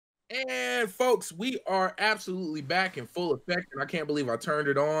And folks, we are absolutely back in full effect, and I can't believe I turned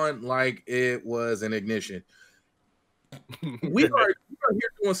it on like it was an ignition. We are here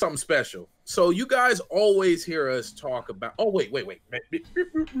doing something special. So you guys always hear us talk about. Oh wait. Get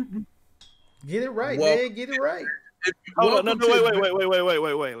it right, man. Get it right. Hold on,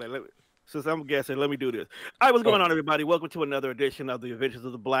 wait. Since I'm guessing, let me do this. All right, what's going on, everybody? Welcome to another edition of the Adventures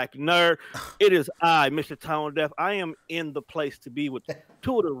of the Black Nerd. It is I, Mr. ToneDef. I am in the place to be with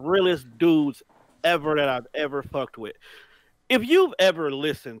two of the realest dudes ever that I've ever fucked with. If you've ever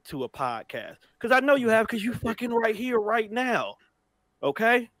listened to a podcast, because I know you have, because you fucking right here, right now,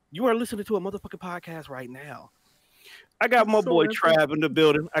 okay? You are listening to a motherfucking podcast right now. I got my boy Trav in the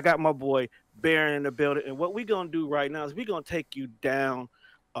building. I got my boy Baron in the building. And what we're going to do right now is we're going to take you down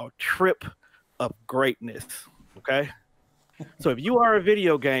a trip of greatness, okay? So if you are a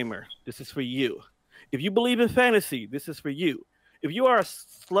video gamer, this is for you. If you believe in fantasy, this is for you. If you are a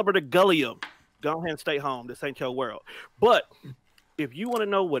slubber to gullium, go ahead and stay home. This ain't your world. But if you want to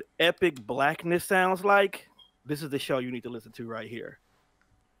know what epic blackness sounds like, this is the show you need to listen to right here.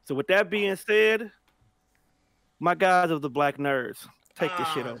 So with that being said, my guys of the Black Nerds, take this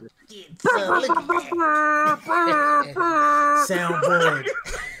shit over. Soundboard.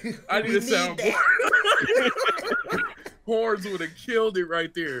 I need a soundboard. Horns would have killed it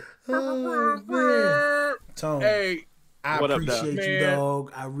right there. Oh, Tone, hey, I appreciate you,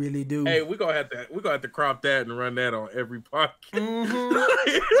 dog. I really do. Hey, we're gonna have to crop that and run that on every podcast.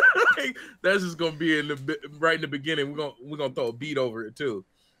 That's just gonna be right in the beginning. We're gonna throw a beat over it too.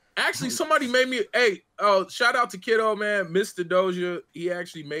 Actually, somebody made me. Hey, shout out to Kiddo, man, Mr. Doja. He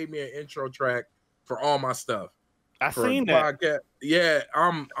actually made me an intro track for all my stuff. I seen that. Podcast. Yeah,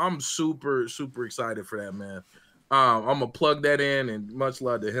 I'm super excited for that, man. I'm gonna plug that in, and much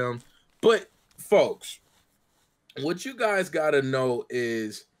love to him. But folks, what you guys gotta know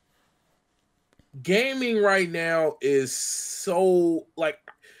is gaming right now is so like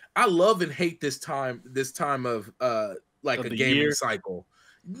I love and hate this time of like a gaming year cycle.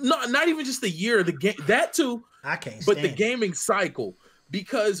 Not even just the year, the game that too. I can't but stand the gaming cycle,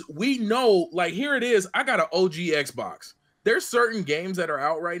 because we know, like, here it is. I got an OG Xbox. There's certain games that are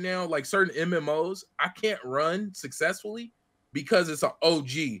out right now, like certain MMOs, I can't run successfully because it's an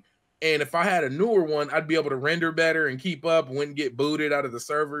OG. And if I had a newer one, I'd be able to render better and keep up, wouldn't get booted out of the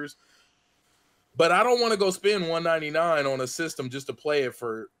servers. But I don't want to go spend $199 on a system just to play it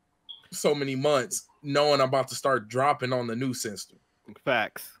for so many months, knowing I'm about to start dropping on the new system.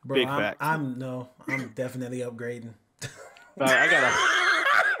 Facts. Bro, Big facts. I'm definitely upgrading. I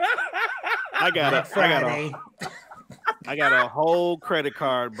got a whole credit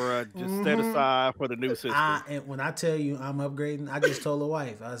card, bro, just set aside for the new system. And when I tell you I'm upgrading, I just told the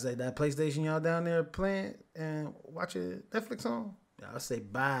wife, I said, that PlayStation y'all down there playing and watching Netflix on, I say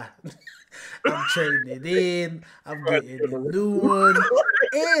bye. I'm trading it in. I'm getting the new one,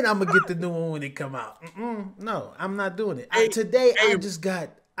 and I'm gonna get the new one when it come out. No, I'm not doing it. I just got.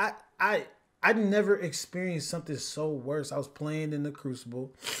 I never experienced something so worse. I was playing in the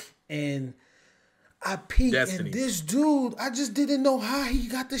Crucible, and I peeked, and this dude, I just didn't know how he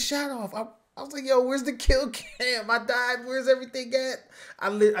got the shot off. I was like, yo, where's the kill cam? I died. Where's everything at?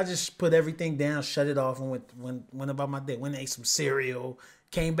 I just put everything down, shut it off, and went about my day. Went and ate some cereal,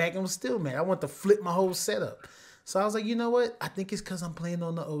 came back and was still mad. I want to flip my whole setup. So I was like, you know what? I think it's because I'm playing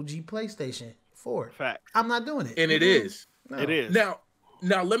on the OG PlayStation 4. Fact. I'm not doing it. And it is. No. It is.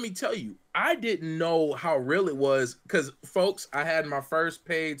 Now, let me tell you, I didn't know how real it was because, folks, I had my first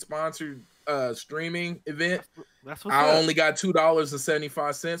paid sponsored streaming event. That's what's I up. only got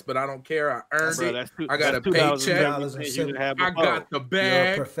 $2.75, but I don't care. I earned it. I got a paycheck. I got the bag.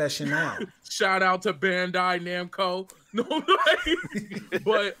 You're a professional. Shout out to Bandai Namco. No,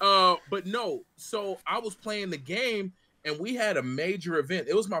 but no. So I was playing the game, and we had a major event.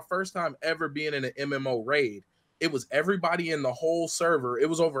 It was my first time ever being in an MMO raid. It was everybody in the whole server. It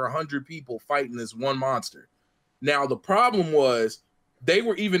was over 100 people fighting this one monster. Now the problem was they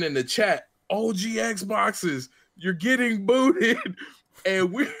were even in the chat. OG Xboxes, you're getting booted,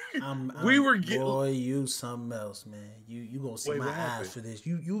 and we were getting. Boy, you something else, man. You gonna see my eyes happened? for this.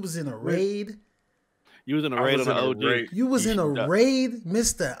 You was in a raid. You was in a raid on the OG. You was in a raid,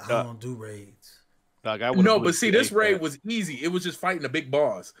 Mister. I don't do raids. No, but see, this raid was easy. It was just fighting a big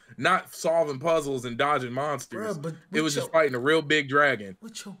boss, not solving puzzles and dodging monsters. Bruh, it was just fighting a real big dragon.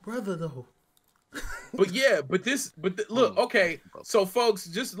 With your brother though. Look, okay. So, folks,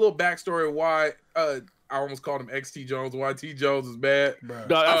 just a little backstory of why I almost called him XTJones. YTJones is bad.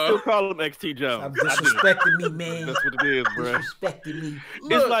 No, I still call him XTJones. Stop disrespecting me, man. That's what it is, bro. Disrespecting me.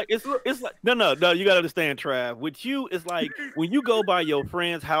 It's like no. You gotta understand, Trav. With you, it's like when you go by your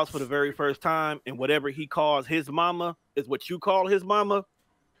friend's house for the very first time, and whatever he calls his mama is what you call his mama.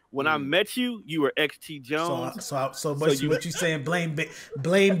 When I met you, you were xTJones. So what you saying? Blame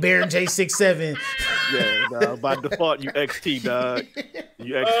BaronJ67. Yeah, by default, you XT, dog.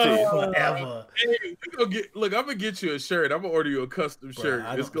 You XT. Forever. Hey, I'm gonna get you a shirt. I'm gonna order you a custom shirt.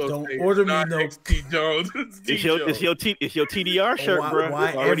 Don't order me no XTJones. It's your TDR shirt, bro.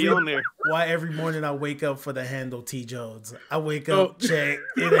 Already on there. Why every morning I wake up for the handle T-Jones? I wake up, check,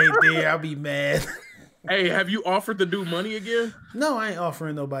 it ain't there. I'll be mad. Hey, have you offered the dude money again? No, I ain't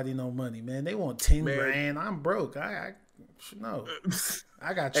offering nobody no money, man. They want 10 grand. I'm broke. I no.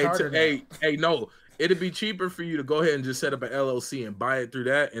 I got chartered. Hey, no. It'd be cheaper for you to go ahead and just set up an LLC and buy it through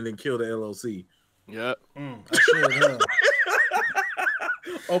that, and then kill the LLC. Yep. I should have.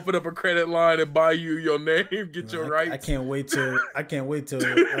 Open up a credit line and buy you your name, get your rights. I can't wait till.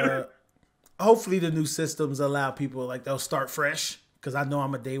 Hopefully, the new systems allow people they'll start fresh because I know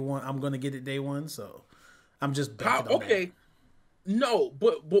I'm a day one. I'm gonna get it day one, so I'm just banking on that. No,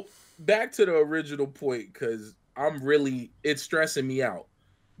 but back to the original point because it's stressing me out.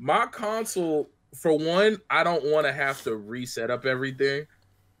 My console, for one, I don't want to have to reset up everything.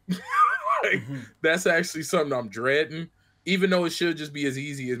 That's actually something I'm dreading. Even though it should just be as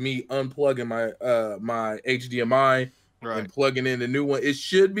easy as me unplugging my HDMI and plugging in the new one. It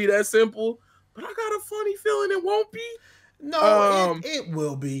should be that simple, but I got a funny feeling it won't be. No, it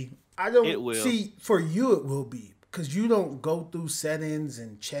will be. See, for you it will be because you don't go through settings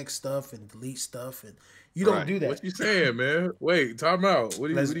and check stuff and delete stuff, and you don't do that. What you saying, man? Wait, time out. What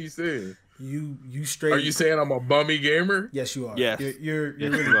are you saying? You straight? Are you saying I'm a bummy gamer? Yes, you are. Yes, you're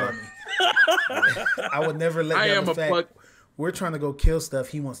really bummy. I would never let down the fact we're trying to go kill stuff.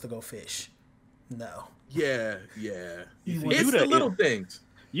 He wants to go fish. No. Yeah. It's the little things.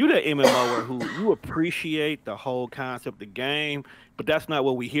 You the MMOer who you appreciate the whole concept of the game, but that's not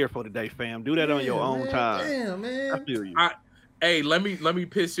what we here for today, fam. Do that on your own time. Damn, man. I feel you. Hey, let me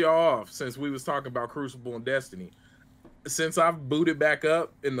piss y'all off since we was talking about Crucible and Destiny. Since I've booted back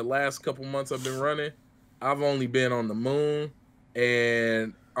up in the last couple months I've been running, I've only been on the moon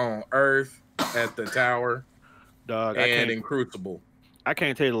and on Earth at the tower, dog, and in Crucible. I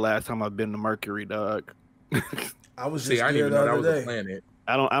can't tell you the last time I've been to Mercury, dog. I was just I didn't even know that was a planet.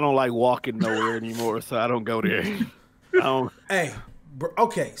 I don't like walking nowhere anymore, so I don't go there. Hey,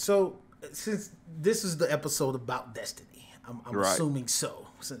 okay, so since this is the episode about Destiny, I'm assuming so,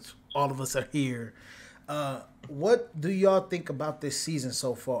 since all of us are here. What do y'all think about this season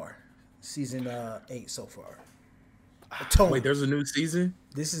so far? Season 8 so far. Wait, there's a new season?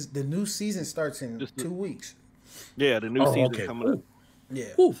 The new season starts in 2 weeks. Yeah, the new season coming up.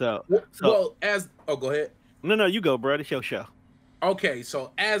 Yeah. So go ahead. No, you go, bro. It's your show. Okay,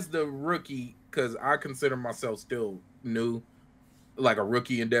 so as the rookie, because I consider myself still new, like a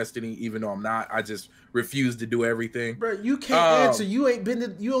rookie in Destiny, even though I'm not. I just refuse to do everything. Bro, you can't answer. You only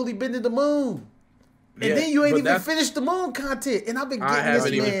been to the moon. And then you ain't even finished the moon content. And I've been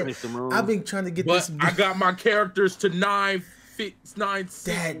getting this, man. I've been trying to get this. I got my characters to 9 6.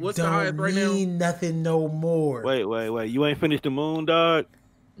 What's the highest right now? That don't mean nothing no more. Wait. You ain't finished the moon, dog?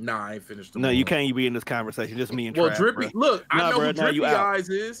 Nah, I ain't finished the moon. No, you can't be in this conversation. Just me and Trav, Drippy. Bro. Look, I know who Drippy Eyes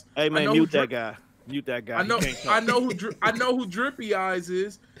is. Hey, man, mute that guy. Mute that guy. I know who Drippy Eyes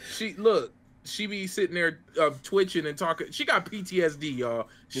is. She be sitting there twitching and talking. She got PTSD, y'all.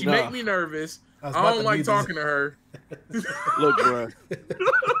 She make me nervous. I don't like talking to her. Look, bro.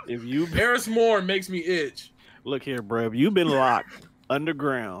 If you Eris Moore makes me itch. Look here, bro. If you've been locked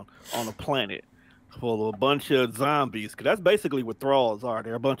underground on a planet full of a bunch of zombies, because that's basically what thralls are.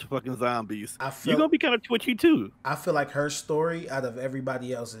 They're a bunch of fucking zombies. You're gonna be kind of twitchy too. I feel like her story out of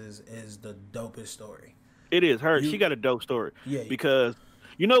everybody else's is the dopest story. It is her. She got a dope story. Yeah. Because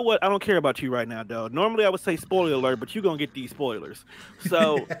you know what? I don't care about you right now, dog. Normally I would say spoiler alert, but you're gonna get these spoilers.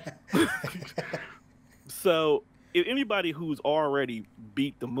 So so if anybody who's already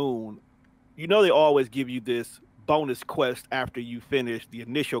beat the moon, you know they always give you this bonus quest after you finish the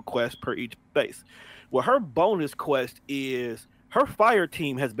initial quest per each base. Well, her bonus quest is her fire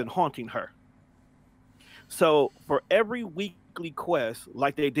team has been haunting her. So for every weekly quest,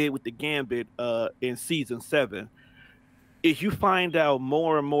 like they did with the Gambit in season 7, is you find out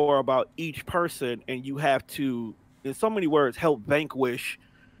more and more about each person, and you have to, in so many words, help vanquish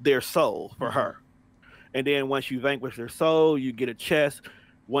their soul for her. And then once you vanquish their soul, you get a chest.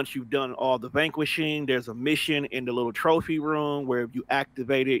 Once you've done all the vanquishing, there's a mission in the little trophy room where if you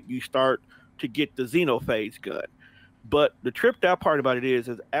activate it, you start to get the Xenophage gun. But the tripped out part about it is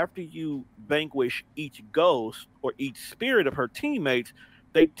after you vanquish each ghost or each spirit of her teammates,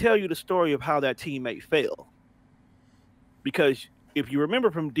 they tell you the story of how that teammate fell. Because if you remember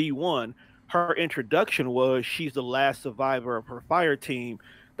from D1, her introduction was she's the last survivor of her fire team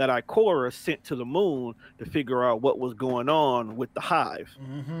that Ikora sent to the moon to figure out what was going on with the hive.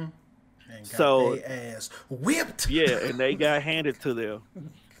 Mm-hmm. And so got they ass whipped. Yeah, and they got handed to them.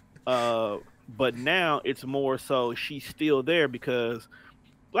 But now it's more so she's still there because,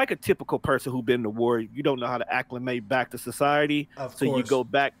 like a typical person who's been in the war, you don't know how to acclimate back to society. So you go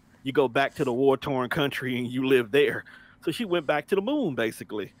back to the war-torn country and you live there. So she went back to the moon,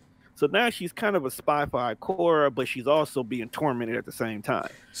 basically. So now she's kind of a spy for Ikora, but she's also being tormented at the same time.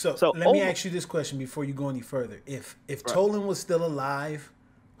 So let me ask you this question before you go any further. If Tolan was still alive,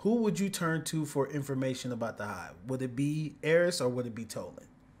 who would you turn to for information about the hive? Would it be Eris or would it be Tolan?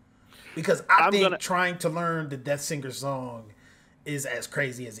 Because I think trying to learn the Death Singer song is as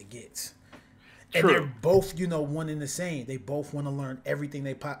crazy as it gets. And they're both, one and the same. They both want to learn everything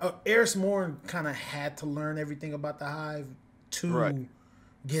they Eris Morn kind of had to learn everything about the hive to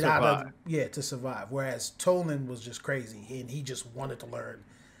get out of to survive. Whereas Tolan was just crazy and he just wanted to learn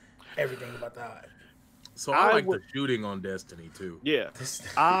everything about the hive. So I like the shooting on Destiny too. Yeah.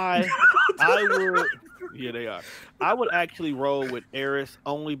 I would they are. I would actually roll with Eris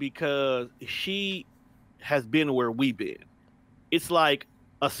only because she has been where we've been. It's like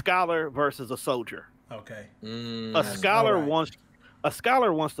a scholar versus a soldier. Okay. A scholar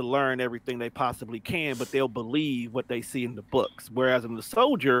wants to learn everything they possibly can, but they'll believe what they see in the books. Whereas the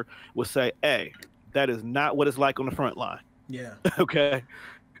soldier will say, "Hey, that is not what it's like on the front line." Yeah. Okay.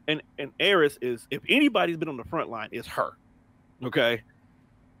 And Eris is, if anybody's been on the front line, it's her. Okay.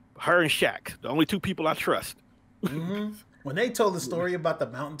 Her and Shax, the only two people I trust. Mm-hmm. When they told the story about the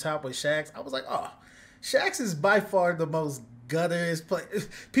mountaintop with Shax, I was like, oh, Shax is by far the most gutterest player.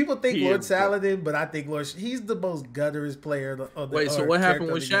 People think Lord Saladin, but I think he's the most gutterest player of the Wait, so what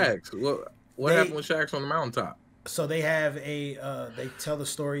happened with Shax? What happened with Shax on the mountaintop? So they have they tell the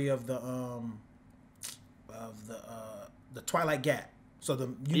story of the Twilight Gap. So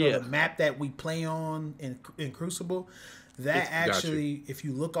the map that we play on in Crucible, that actually, if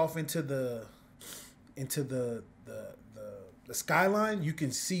you look off into the skyline, you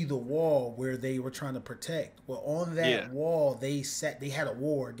can see the wall where they were trying to protect. Well, on that wall, they had a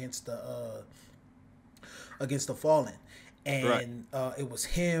war against the Fallen, and it was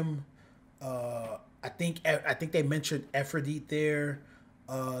him. I think they mentioned Ephrodite there.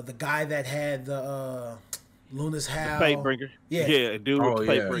 The guy that had the Luna's Howl. The Fatebringer. Yeah. Yeah, dude with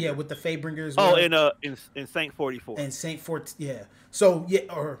the Fatebringer. Yeah, with the Fatebringer as well. Oh, in Saint 44. And Saint 14, yeah. So, yeah,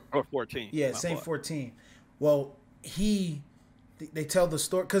 or 14. Yeah, Saint 14. Well, they tell the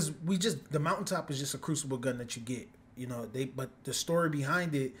story, because the mountaintop is just a crucible gun that you get. But the story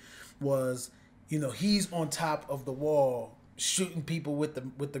behind it was, he's on top of the wall shooting people with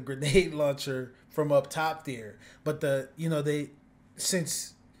the grenade launcher from up top there. But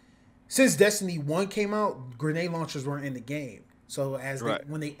since Destiny 1 came out, grenade launchers weren't in the game. So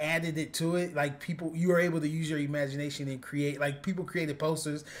when they added it to it, like you were able to use your imagination and create, like people created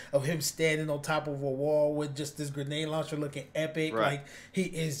posters of him standing on top of a wall with just this grenade launcher looking epic. Right. Like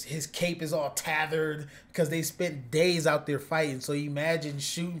his cape is all tethered because they spent days out there fighting. So you imagine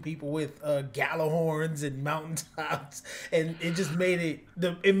shooting people with Gallahorns and mountaintops, and it just made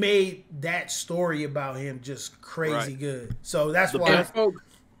it made that story about him just crazy good. So that's why.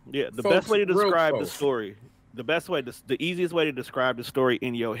 The best way to describe the story. The easiest way to describe the story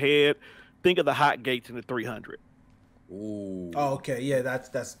in your head, think of the hot gates in the 300. Ooh. Oh, okay. Yeah,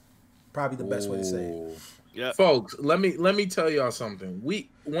 that's probably the best way to say it. Yeah. Folks, let me tell y'all something.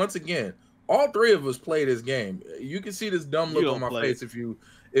 Once again, all three of us play this game. You can see this dumb look on my face if you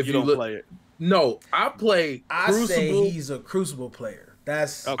don't play it. No, I play Crucible. I say he's a Crucible player.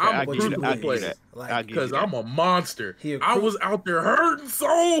 That's okay. I'm a Crucible player because I'm a monster. I was out there hurting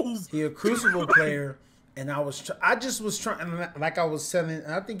souls. He a Crucible player. And I just was trying, like I was telling,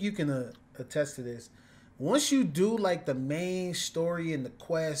 and I think you can attest to this. Once you do like the main story and the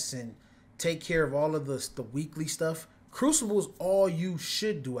quests and take care of all of the weekly stuff, Crucible is all you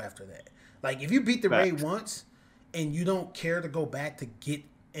should do after that. Like if you beat the raid once and you don't care to go back to get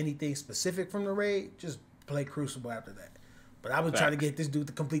anything specific from the raid, just play Crucible after that. But I was trying to get this dude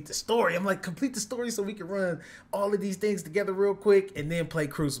to complete the story. I'm like, complete the story so we can run all of these things together real quick and then play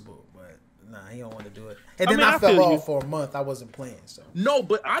Crucible. Nah, he don't want to do it. And then I fell off for a month. I wasn't playing. So no,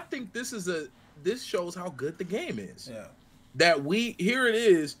 but I think this shows how good the game is. Yeah. That here it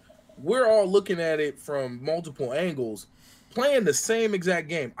is. We're all looking at it from multiple angles. playing the same exact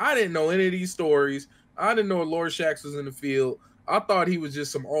game. I didn't know any of these stories. I didn't know Lord Shaxx was in the field. I thought he was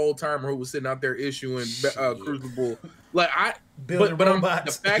just some old timer who was sitting out there issuing Crucible. Like but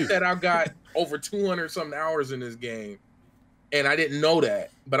the fact that I got over 200 something hours in this game, and I didn't know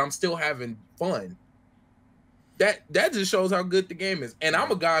that, but I'm still having fun. That just shows how good the game is. And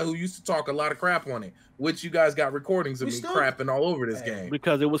I'm a guy who used to talk a lot of crap on it, which you guys got recordings of me crapping all over this game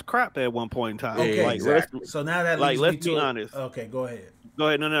because it was crap at one point in time. Okay, like, exactly. So now that like, let's be honest. Okay, go ahead. Go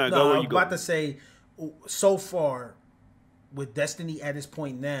ahead. No, go where you go. I was about to say, so far, with Destiny at this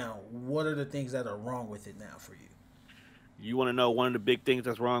point now, what are the things that are wrong with it now for you? You want to know one of the big things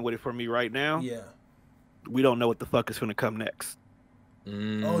that's wrong with it for me right now? Yeah. We don't know what the fuck is going to come next.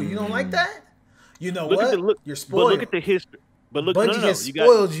 Oh, you don't like that? You know what? You're spoiled. But look at the history. But look, Bungie has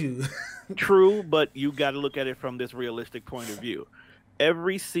spoiled you. True, but you got to look at it from this realistic point of view.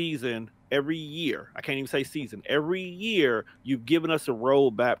 Every season, every year, I can't even say season, every year, you've given us a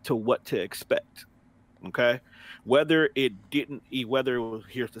roadmap to what to expect. Okay? Whether it was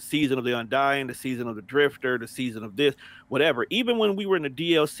here's the season of the Undying, the season of the Drifter, the season of this, whatever. Even when we were in the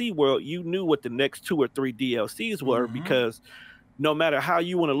DLC world, you knew what the next 2 or 3 DLCs were because no matter how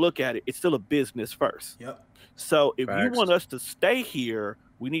you want to look at it, it's still a business first. Yep. So if you want us to stay here,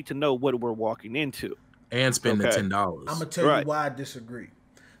 we need to know what we're walking into. And spend the $10. I'm going to tell you why I disagree.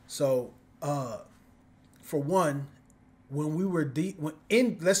 So, for one, when we were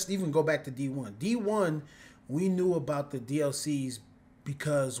let's even go back to D1. D1, we knew about the DLCs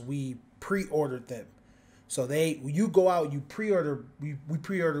because we pre-ordered them. So you go out, you pre-order. We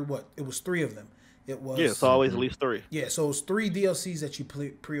pre-ordered what? It was 3 of them. It was it's always at least 3. Yeah, so it's 3 DLCs that you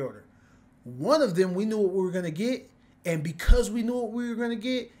pre-order. One of them we knew what we were gonna get, and because we knew what we were gonna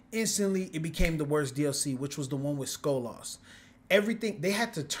get, instantly it became the worst DLC, which was the one with Skolas. Everything they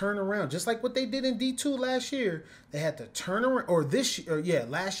had to turn around, just like what they did in D2 last year. They had to turn around,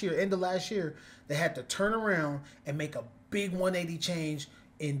 last year, end of last year, they had to turn around and make a big 180 change.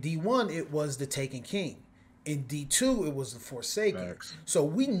 In D1, it was the Taken King. In D2, it was the Forsaken. Facts. So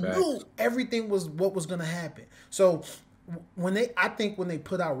we knew everything was what was going to happen. So I think when they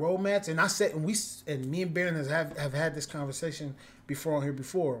put out roadmaps, and me and Baron have had this conversation before on here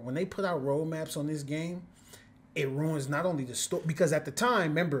before. When they put out roadmaps on this game, it ruins not only the story, because at the time,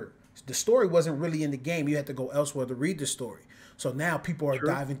 remember, the story wasn't really in the game. You had to go elsewhere to read the story. So now people are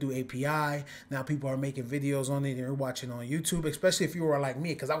diving through API. Now people are making videos on it and they're watching on YouTube, especially if you were like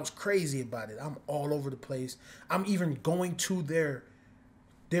me, because I was crazy about it. I'm all over the place. I'm even going to their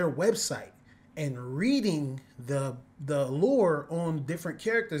website and reading the lore on different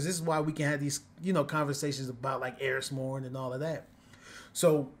characters. This is why we can have these, conversations about like Eris Morn and all of that.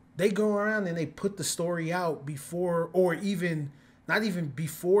 So they go around and they put the story out before, or even not even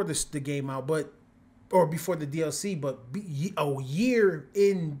before the game out, or before the DLC, but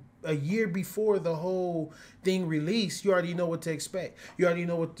a year before the whole thing released, you already know what to expect. You already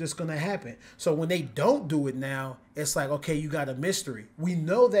know what's going to happen. So when they don't do it now, it's like, okay, you got a mystery. We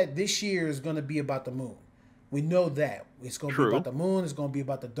know that this year is going to be about the moon. We know that. It's going to be about the moon. It's going to be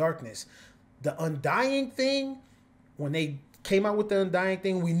about the darkness. The Undying thing, when they came out with the Undying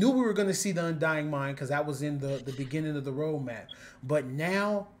thing, we knew we were going to see the Undying Mind because that was in the beginning of the roadmap. But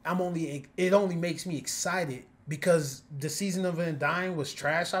now it only makes me excited because the season of Undying was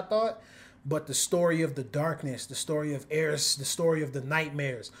trash, I thought. But the story of the darkness, the story of Eris, the story of the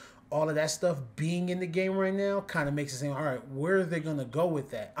nightmares, all of that stuff being in the game right now kind of makes it seem, all right, where are they going to go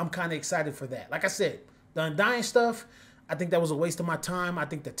with that? I'm kind of excited for that. Like I said, the Undying stuff, I think that was a waste of my time. I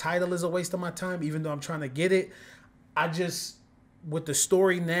think the title is a waste of my time, even though I'm trying to get it. With the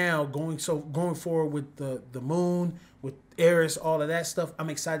story now going forward with the moon, with Eris, all of that stuff, I'm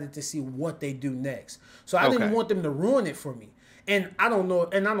excited to see what they do next. So I didn't want them to ruin it for me. And I don't know,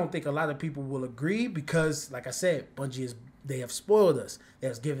 and I don't think a lot of people will agree because, like I said, Bungie they have spoiled us. They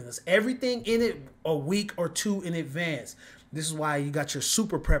have given us everything in it a week or 2 in advance. This is why you got your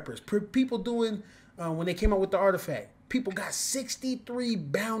super preppers. People doing, when they came out with the artifact, people got 63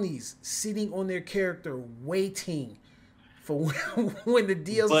 bounties sitting on their character waiting for when the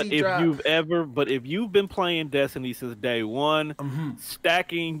DLC drops. But if you've been playing Destiny since day one,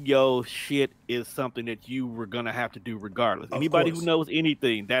 stacking your shit is something that you were gonna have to do regardless. Anybody who knows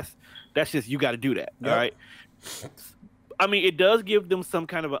anything, that's just, you got to do that. Yep. All right. I mean, it does give them some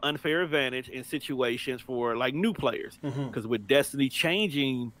kind of an unfair advantage in situations for like new players, because with Destiny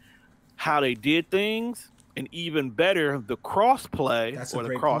changing how they did things, and even better, the cross play or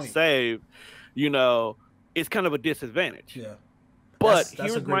the cross save, it's kind of a disadvantage. Yeah. But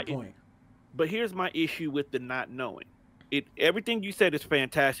that's a great point. But here's my issue with the not knowing. Everything you said is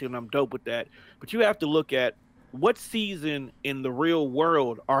fantastic and I'm dope with that. But you have to look at what season in the real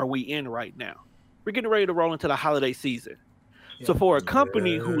world are we in right now? We're getting ready to roll into the holiday season. So for a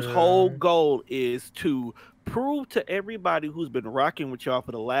company whose whole goal is to prove to everybody who's been rocking with y'all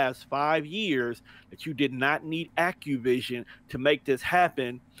for the last 5 years that you did not need Activision to make this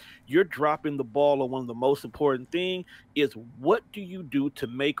happen, you're dropping the ball on one of the most important things is what do you do to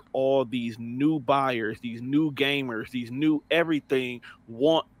make all these new buyers, these new gamers, these new everything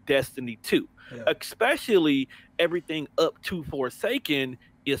want Destiny 2? Yeah. Especially everything up to Forsaken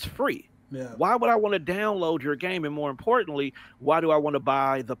is free. Yeah. Why would I want to download your game? And more importantly, why do I want to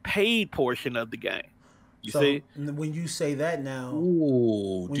buy the paid portion of the game? You see? When you say that now...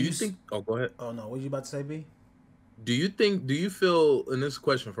 Ooh, do you think... Oh, go ahead. Oh, no. What are you about to say, B? Do you feel, and this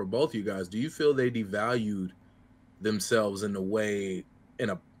question for both you guys, do you feel they devalued themselves in a way,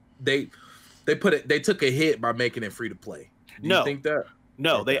 they took a hit by making it free to play? Do you think that?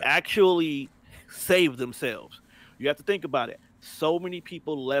 No, okay. They actually saved themselves. You have to think about it. So many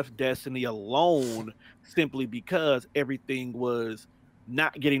people left Destiny alone simply because everything was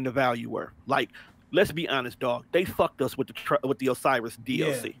not getting the value worth. Like, let's be honest, dog. They fucked us with the Osiris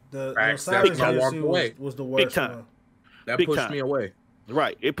DLC. Yeah, the Osiris DLC was the worst. Big time. That pushed me away.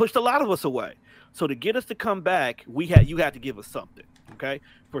 Right. It pushed a lot of us away. So to get us to come back, you had to give us something. Okay.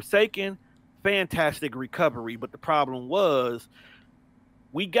 Forsaken, fantastic recovery, but the problem was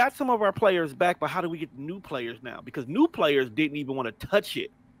we got some of our players back, but how do we get new players now? Because new players didn't even want to touch it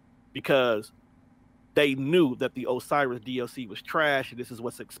because they knew that the Osiris DLC was trash and this is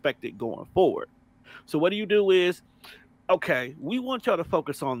what's expected going forward. So what you do is, okay, we want y'all to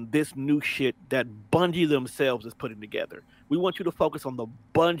focus on this new shit that Bungie themselves is putting together. We want you to focus on the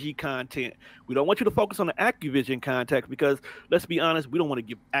Bungie content. We don't want you to focus on the Activision content because, let's be honest, we don't want to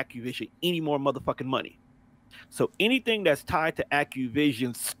give Activision any more motherfucking money. So anything that's tied to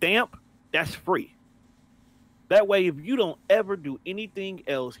Activision's stamp, that's free. That way, if you don't ever do anything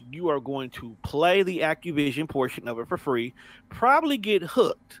else, you are going to play the Activision portion of it for free, probably get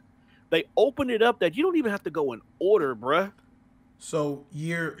hooked. They open it up that you don't even have to go in order, bruh. So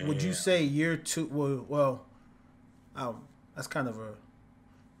would you say year two? Well, that's kind of a.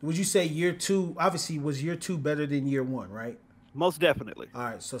 Would you say year two? Obviously, was year two better than year one, right? Most definitely. All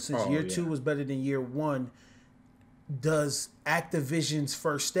right. So since year two was better than year one, does Activision's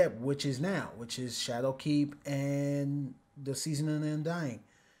first step, which is Shadowkeep and the Season of the Undying,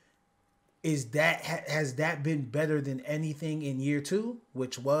 has that been better than anything in year two,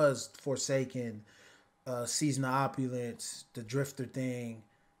 which was Forsaken, Season of Opulence, the Drifter thing?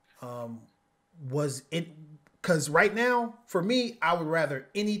 Was it? Because right now, for me, I would rather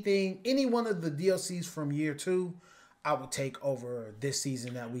any one of the DLCs from year two, I would take over this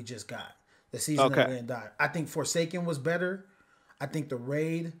season that we just got. The Season that we didn't die. I think Forsaken was better. I think the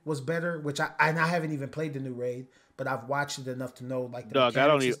raid was better, which I haven't even played the new raid, but I've watched it enough to know like the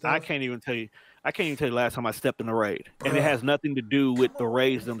mechanics. I can't even tell you the last time I stepped in the raid. And it has nothing to do with the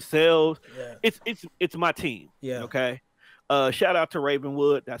raids themselves. Yeah. It's my team. Yeah. Okay. Shout out to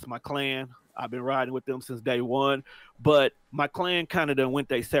Ravenwood. That's my clan. I've been riding with them since day one, but my clan kind of done went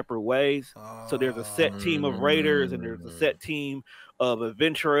their separate ways. So there's a set team of raiders and there's a set team of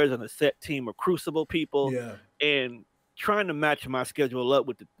adventurers and a set team of crucible people. Yeah. And trying to match my schedule up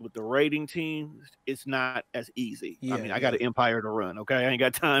with the raiding team, it's not as easy. Yeah, I mean, I got an empire to run. Okay, I ain't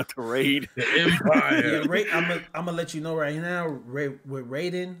got time to raid the empire. I'm gonna let you know right now. With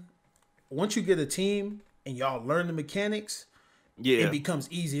raiding, once you get a team and y'all learn the mechanics, it becomes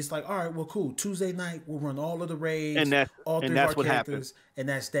easy. It's like, all right, well, cool. Tuesday night we'll run all of the raids, all three of our characters, and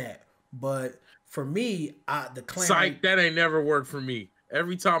that's that. But for me, the clan, psych, that ain't never worked for me.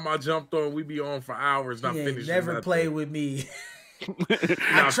 Every time I jumped on, we be on for hours, not finishing. Never play with me.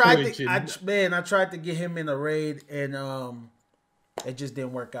 I tried to get him in a raid, and it just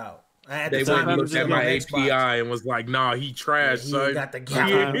didn't work out. They went and looked at my API and was like, "Nah, he trash, son." He got the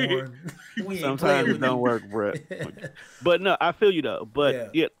gallon. Sometimes it don't work, bro. But no, I feel you though.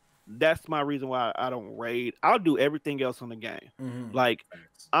 But yeah, that's my reason why I don't raid. I'll do everything else on the game. Mm-hmm. Like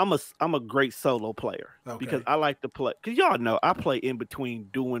I'm a great solo player because I like to play. Because y'all know I play in between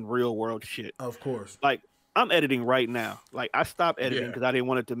doing real world shit. Of course. Like I'm editing right now. Like I stopped editing because I didn't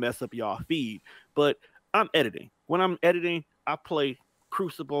want it to mess up y'all feed. But I'm editing. When I'm editing, I play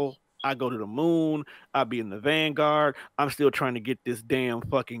Crucible. I go to the moon. I be in the Vanguard. I'm still trying to get this damn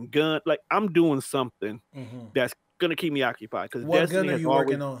fucking gun. Like I'm doing something that's gonna keep me occupied. Because what gun are you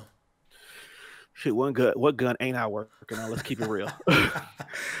working on? Shit, one gun. What gun ain't I working on? Let's keep it real.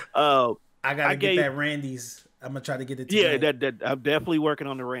 I gotta get that Randy's. I'm gonna try to get it tonight. Yeah, that I'm definitely working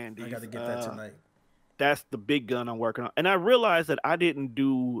on the Randy's. I gotta get that tonight. That's the big gun I'm working on. And I realized that I didn't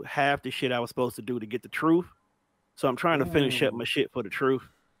do half the shit I was supposed to do to get the truth. So I'm trying to finish up my shit for the truth.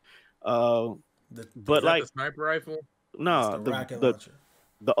 But like the sniper rifle? No, the rocket launcher.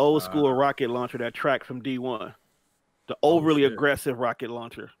 The old school rocket launcher that tracked from D1. The overly aggressive rocket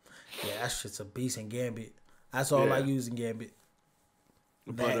launcher. Yeah, that shit's a beast in Gambit. That's all I use in Gambit.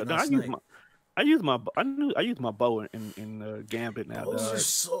 But I use my bow in Gambit now. Those are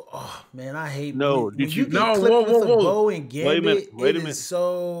so man, I hate. No, when did you? No, whoa. Bow in Gambit, wait a minute. Is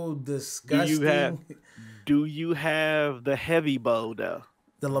so disgusting. Do you have the heavy bow though?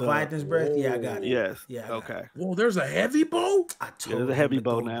 The Leviathan's Breath? Yeah, I got it. Yes. Yeah. Okay. Well, there's a heavy bow? There's a heavy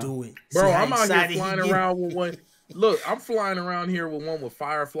bow now. Do it. Bro, I'm out here flying around with one. Look, I'm flying around here with one with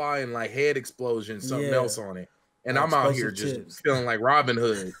Firefly and like head explosion, something else on it. And I'm out here just feeling like Robin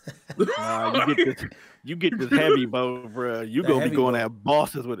Hood. You get this heavy bow, bro. You gonna be going at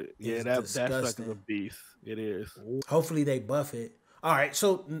bosses with it. Yeah, that's like a beast. It is. Hopefully they buff it. All right.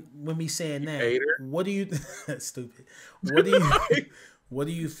 So when me saying that, what do you stupid? What do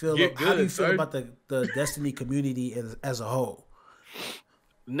you feel? How do you feel about the Destiny community as a whole?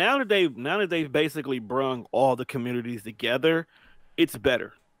 Now that they've basically brung all the communities together, it's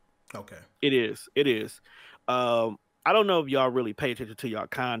better. Okay. It is. I don't know if y'all really pay attention to y'all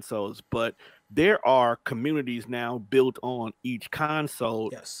consoles, but there are communities now built on each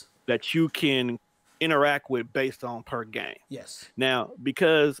console that you can interact with based on per game. Yes. Now,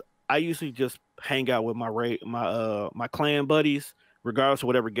 because I usually just hang out with my clan buddies, regardless of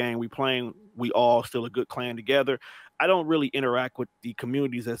whatever game we playing, we all still a good clan together. I don't really interact with the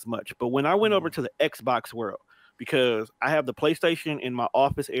communities as much. But when I went over to the Xbox world, because I have the PlayStation in my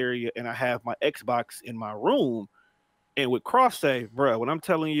office area and I have my Xbox in my room, and with cross save, bro, when I'm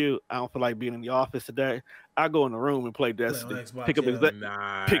telling you I don't feel like being in the office today, I go in the room and play Destiny, pick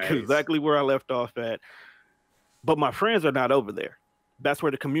exactly where I left off at. But my friends are not over there. That's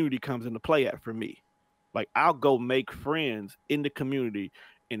where the community comes into play at for me. Like, I'll go make friends in the community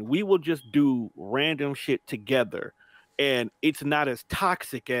and we will just do random shit together. And it's not as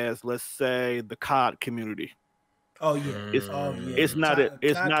toxic as, let's say, the COD community. Oh yeah, it's not as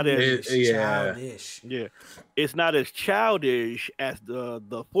childish. Yeah, it's not as childish as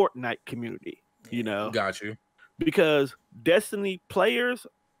the Fortnite community. You know, got you. Because Destiny players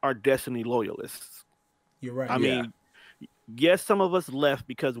are Destiny loyalists. You're right. I mean, yes, some of us left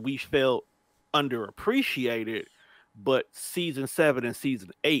because we felt underappreciated, but season 7 and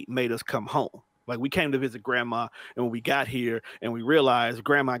season 8 made us come home. Like, we came to visit grandma, and when we got here and we realized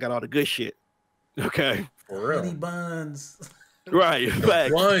grandma got all the good shit. Okay. For real. Honey buns. Right. In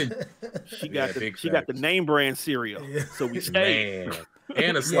fact, she got the name brand cereal. Yeah. So we stayed. Man.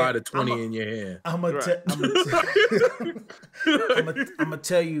 And a slide of 20 in your hand. I'm gonna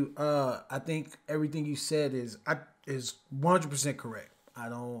tell you, I think everything you said is 100% correct.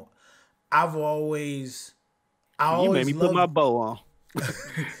 You made me put my bow on.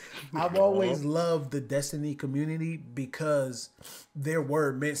 I've always loved the Destiny community because their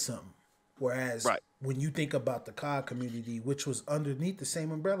word meant something. Whereas when you think about the COD community, which was underneath the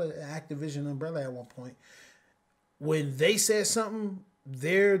same umbrella, Activision umbrella at one point, when they said something,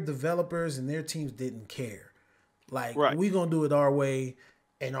 their developers and their teams didn't care. Like, we gonna do it our way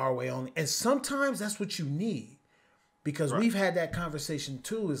and our way only. And sometimes that's what you need. Because we've had that conversation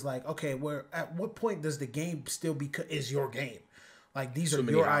too. Is like, okay, at what point does the game still is your game? Like, these are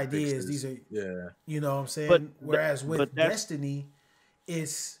your ideas. These are, you know what I'm saying? Whereas with Destiny,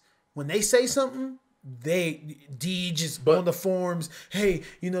 it's when they say something, just on the forums, hey,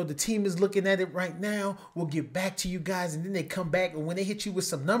 the team is looking at it right now. We'll get back to you guys. And then they come back, and when they hit you with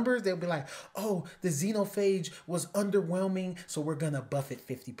some numbers, they'll be like, oh, the Xenophage was underwhelming, so we're going to buff it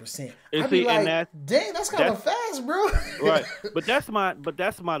 50%. I'd be like, dang, that's kind of fast, bro. Right. But that's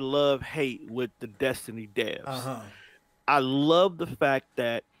my love-hate with the Destiny devs. Uh-huh. I love the fact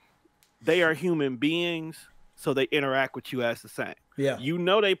that they are human beings, so they interact with you as the same. Yeah.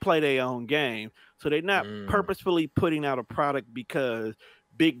 They play their own game, so they're not purposefully putting out a product because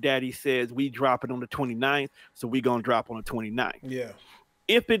Big Daddy says we drop it on the 29th, so we going to drop on the 29th. Yeah.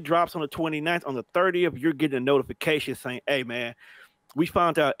 If it drops on the 29th, on the 30th, you're getting a notification saying, hey, man, we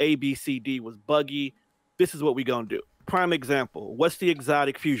found out ABCD was buggy. This is what we going to do. Prime example, what's the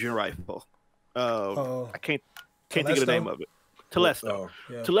exotic fusion rifle? I can't think of the name of it. Telesto.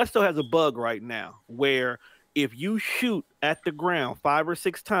 Yeah. Telesto has a bug right now where if you shoot at the ground 5 or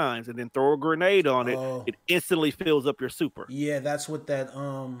 6 times and then throw a grenade on it, it instantly fills up your super. Yeah, that's what that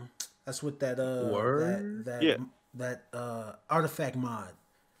artifact mod.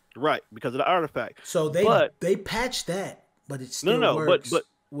 Right, because of the artifact. So they patched that, but it still works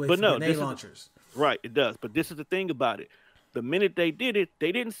with grenade launchers. Right, it does. But this is the thing about it. The minute they did it,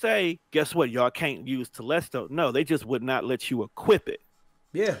 they didn't say, guess what, y'all can't use Telesto. No, they just would not let you equip it.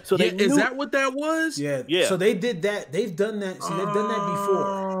 Yeah. So they is that what that was? Yeah. Yeah. So they did that. They've done that. See, they've done that before.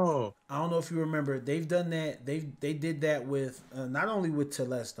 Oh. I don't know if you remember. They've done that. They did that with not only with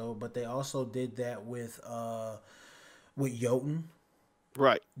Telesto, but they also did that with Jotun.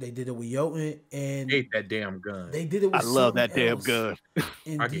 Right. They did it with Jotun, and I hate that damn gun. they did it with I love that something damn else gun.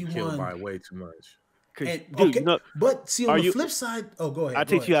 in I get killed by D1. way too much. And, Dude, okay, you know, but see on are the you- flip side, oh, go ahead. I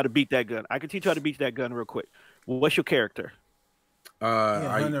go teach you ahead. how to beat that gun. I can teach you how to beat that gun real quick. What's your character?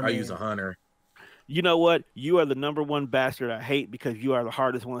 Hunter, I use man. a hunter. You know what? You are the number one bastard I hate because you are the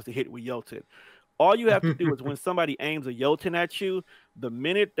hardest ones to hit with Jotun. All you have to do is when somebody aims a Jotun at you, the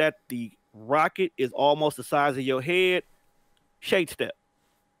minute that the rocket is almost the size of your head, shade step.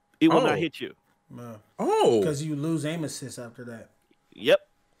 It will not hit you. Because you lose aim assist after that. Yep.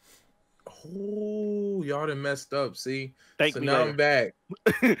 Oh, y'all done messed up. See, Thank me now later. I'm back.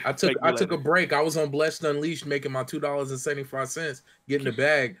 I took a later. break. I was on Blessed Unleashed making my $2.75, getting the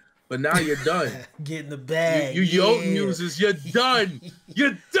bag. But now you're done. Get in the bag. You Jotun users, you're done.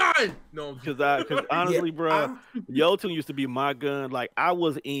 You're done. No, Because honestly, bro, Jotun used to be my gun. Like I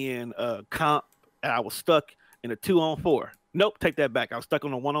was in comp and I was stuck in a 2-on-4. Nope, take that back. I was stuck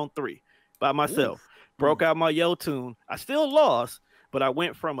on a 1-on-3 by myself. Oof. Broke out my Jotun. I still lost, but I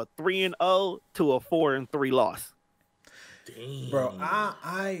went from a 3-0 to a 4-3 loss. damn. Bro,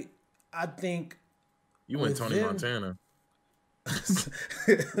 I think You went with Tony them- Montana.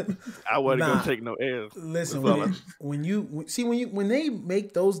 I wasn't Nah. gonna take no L's. Listen, That's all when they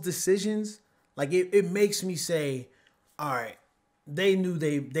make those decisions, like it makes me say, all right, they knew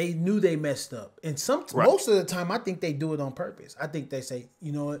they messed up. And most of the time I think they do it on purpose. I think they say,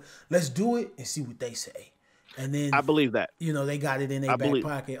 you know what, let's do it and see what they say. And then I believe that. you know, they got it in their back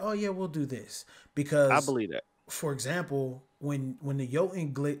pocket. Oh yeah, we'll do this. Because I believe that. for example, when the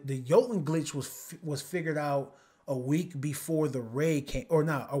Jotun glitch was figured out a week before the raid came,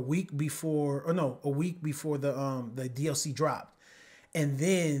 a week before the DLC dropped, and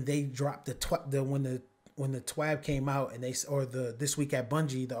then they dropped when the TWAB came out, and this week at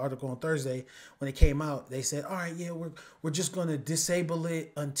Bungie, the article on Thursday, when it came out, they said, all right, yeah, we're just gonna disable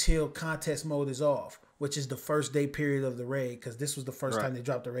it until contest mode is off, which is the first day period of the raid, because this was the first time they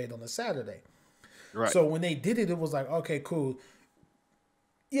dropped the raid on a Saturday. Right. So when they did it, it was like, okay, cool.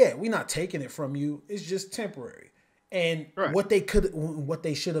 Yeah, we're not taking it from you. It's just temporary. And what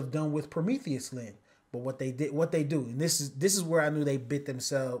they should have done with Prometheus Lens, but what they do, and this is where I knew they bit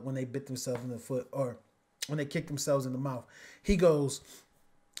themselves in the foot, or when they kicked themselves in the mouth. He goes,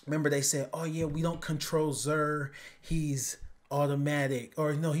 remember they said, oh yeah, we don't control Xur. He's automatic,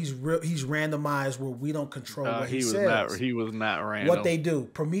 or no, he's randomized where we don't control what he says. He was not random. What they do,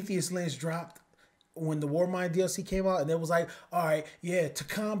 Prometheus Lens dropped when the Warmind DLC came out, and it was like, all right, yeah, to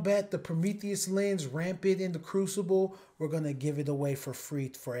combat the Prometheus Lens rampant in the Crucible, we're going to give it away for free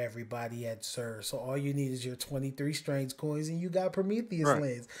for everybody at Xur. So all you need is your 23 Strange coins, and you got Prometheus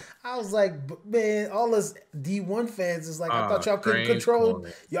Lens. I was like, man, all us D1 fans is like, I thought y'all couldn't control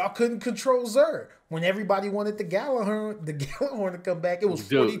Xur. When everybody wanted the Galahorn to come back, it was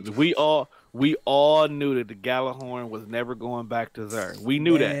 42. We all knew that the Galahorn was never going back to Xur. We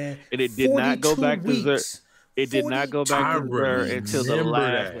knew that, and it did not go back to Xur. It did not go back to Xur until the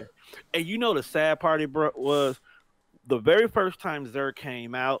last one. And you know the sad part, bro, was the very first time Xur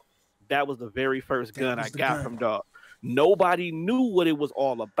came out. That was the very first gun I got from Dog. Nobody knew what it was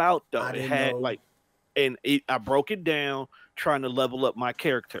all about, though. It had I broke it down trying to level up my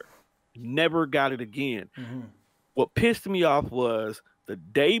character. Never got it again. Mm-hmm. What pissed me off was the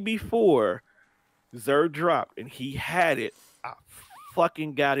day before Xur dropped and he had it, I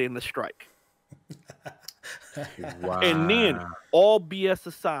fucking got it in the strike. Wow. And then, all BS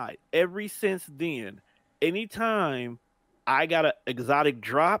aside, ever since then, anytime I got an exotic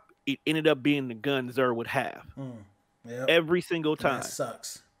drop, it ended up being the gun Xur would have. Yep. Every single time. That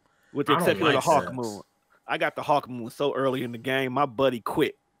sucks. With the exception of the Hawk Moon. I got the Hawk Moon so early in the game, my buddy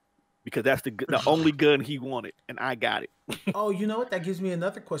quit. Because that's the only gun he wanted, and I got it. Oh, you know what? That gives me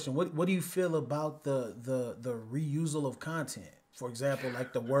another question. What do you feel about the reusal of content? For example,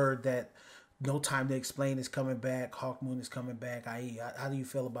 like the word that No Time to Explain is coming back, Hawk Moon is coming back, i.e., how do you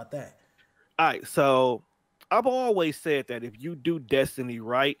feel about that? All right, so I've always said that if you do Destiny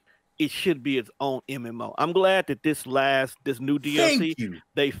right, it should be its own MMO. I'm glad that this new DLC,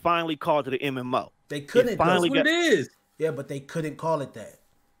 they finally called it an MMO. They couldn't. That's what it is. Yeah, but they couldn't call it that.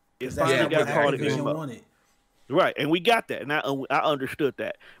 It's finally got called it MMO. Wanted. Right, and we got that, and I understood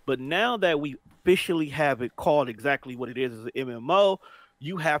that. But now that we officially have it called exactly what it is as an MMO,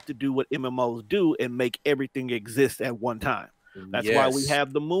 you have to do what MMOs do and make everything exist at one time. That's why we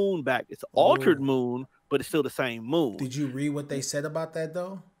have the moon back. It's altered moon, but it's still the same moon. Did you read what they said about that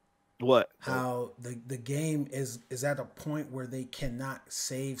though? What? How the game is at a point where they cannot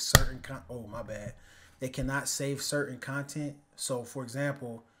save certain they cannot save certain content. So for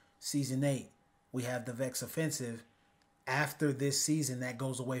example, season 8, we have the Vex offensive. After this season, that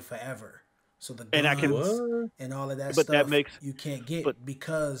goes away forever. So the guns and all of that stuff you can't get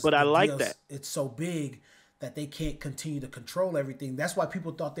because I like that. It's so big that they can't continue to control everything. That's why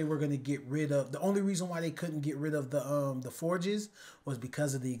people thought they were going to get rid of. The only reason why they couldn't get rid of the forges was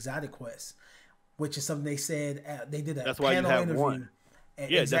because of the exotic quests, which is something they said they did a that's why panel you have interview. one.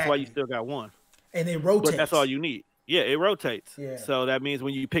 Yeah, that's why you still got one. And it rotates. But that's all you need. Yeah, it rotates. Yeah. So that means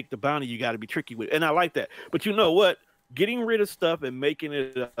when you pick the bounty, you got to be tricky with it. And I like that. But you know what? Getting rid of stuff and making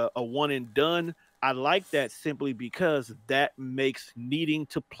it a one and done, I like that simply because that makes needing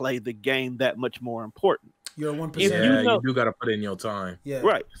to play the game that much more important. You're 1%. You do got to put in your time. Yeah.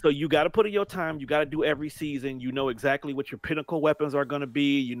 Right. So you got to put in your time. You got to do every season. You know exactly what your pinnacle weapons are going to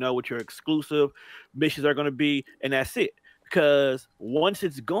be. You know what your exclusive missions are going to be. And that's it. Because once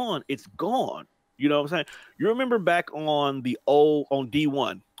it's gone, it's gone. You know what I'm saying? You remember back on on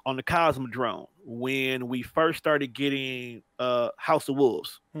D1, on the Cosmodrome, when we first started getting House of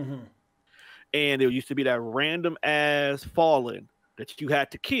Wolves. Mm-hmm. And there used to be that random ass fallen that you had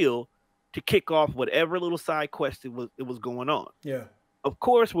to kill to kick off whatever little side quest it was going on. Yeah. Of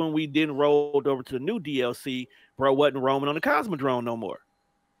course, when we then rolled over to the new DLC, bro wasn't roaming on the Cosmodrome no more.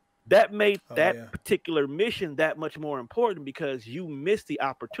 That made particular mission that much more important because you missed the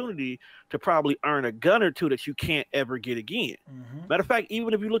opportunity to probably earn a gun or two that you can't ever get again. Mm-hmm. Matter of fact,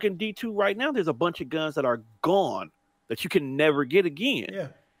 even if you look in D2 right now, there's a bunch of guns that are gone that you can never get again. Yeah.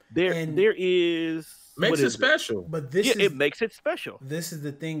 There is makes it special. But it makes it special. This is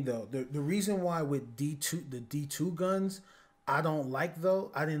the thing though. The reason why with the D2 guns, I didn't like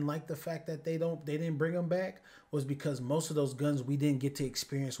the fact that they didn't bring them back was because most of those guns we didn't get to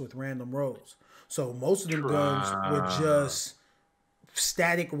experience with random rolls. So most of them guns were just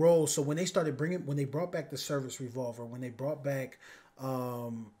static rolls. So when they brought back the service revolver, when they brought back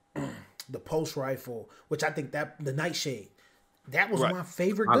the pulse rifle, which I think that the Nightshade, that was my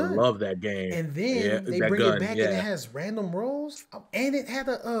favorite gun. I love that game. And then they bring it back and it has random rolls, and it had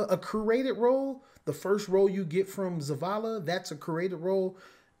a curated roll. The first roll you get from Zavala, that's a created roll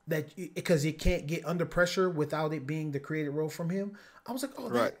because you can't get under pressure without it being the created roll from him. I was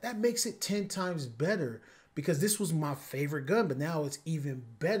like, that makes it 10 times better because this was my favorite gun, but now it's even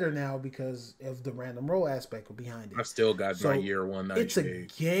better now because of the random roll aspect behind it. I still got my year one Nightshade.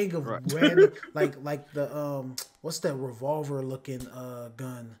 It's a gang of random, like the what's that revolver looking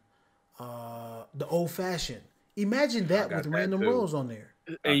gun? The old fashioned. Imagine that with random rolls on there.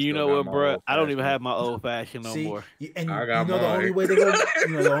 And you know what, bro? I don't even have my old fashioned no more. And the only way to go,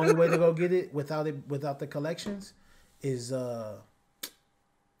 the only way to go get it without the collections is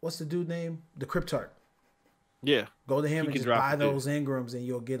what's the dude name? The Cryptart. Yeah. Go to him and just buy those engrams and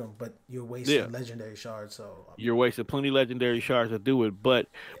you'll get them, but you're wasting legendary shards. So you're wasting plenty legendary shards to do it, but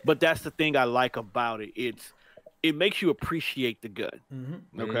that's the thing I like about it. It makes you appreciate the gun.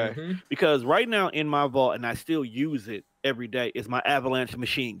 Mm-hmm. Okay. Mm-hmm. Because right now in my vault, and I still use it every day, is my Avalanche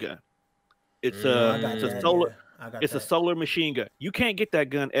machine gun. It's a solar machine gun. You can't get that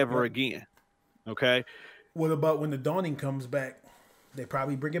gun ever again. Okay. What about when the Dawning comes back? They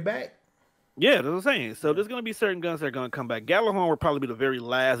probably bring it back. Yeah, that's what I'm saying. So there's going to be certain guns that are going to come back. Gjallarhorn will probably be the very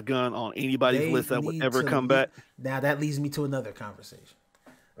last gun on anybody's list that would ever come back. Now that leads me to another conversation.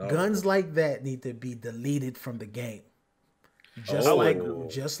 Guns like that need to be deleted from the game. Just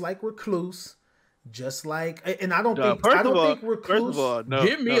like Recluse. Just like, and I don't think Recluse. First of all, no,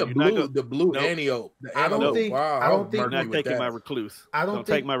 give me the blue Antiope. I don't think you're not taking my Recluse. I don't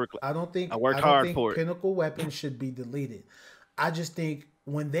take my Recluse. I don't think I worked hard for it. Pinnacle weapons should be deleted. I just think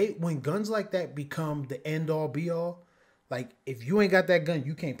when guns like that become the end all be all, like if you ain't got that gun,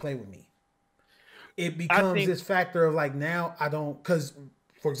 you can't play with me. It becomes this factor of like now I don't, because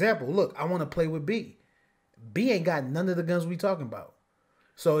for example, look, I want to play with B. B ain't got none of the guns we talking about.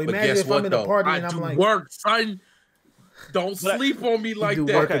 So imagine if I'm in a party and I'm like, work, son. Don't sleep on me like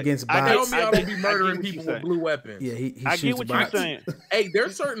that. Work against bots. Tell me I don't be murdering people with blue weapons. Yeah, he I shoots get what bots. you're saying. Hey,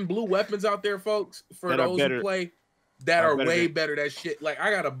 there's certain blue weapons out there, folks, for those who play that are way better. That shit. Like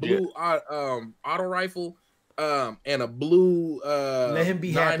I got a blue auto rifle and a blue Let him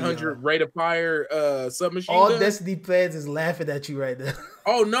be happy, 900 rate of fire submachine all gun. Destiny fans is laughing at you right now.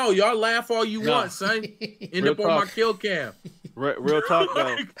 Oh no, y'all laugh all you want, son. End up on my kill cam. Real talk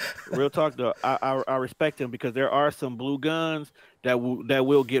though. Real talk though. I respect him because there are some blue guns that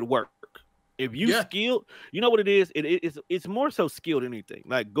will get work. If you skilled, you know what it is? It's more so skilled than anything.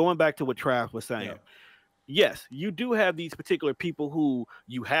 Like going back to what Trav was saying. Yeah. Yes, you do have these particular people who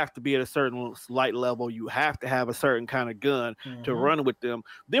you have to be at a certain light level. You have to have a certain kind of gun to run with them.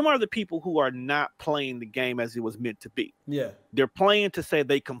 Them are the people who are not playing the game as it was meant to be. Yeah. They're playing to say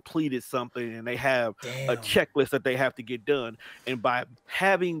they completed something and they have a checklist that they have to get done. And by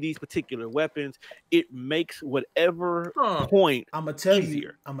having these particular weapons, it makes whatever point easier. I'm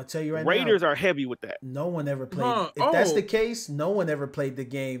going to tell you right now. Raiders are heavy with that. No one ever played. If that's the case, no one ever played the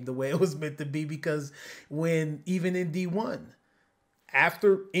game the way it was meant to be, because when even in D1,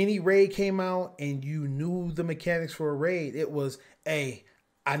 after any raid came out and you knew the mechanics for a raid, it was, hey,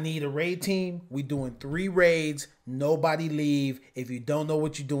 I need a raid team. We doing 3 raids. Nobody leave. If you don't know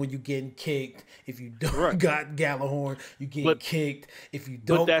what you're doing, you getting kicked. If you don't got Galahorn, you getting kicked. If you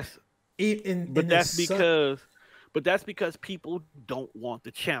don't, but that's because people don't want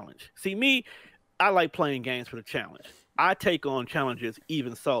the challenge. See, me, I like playing games for the challenge. I take on challenges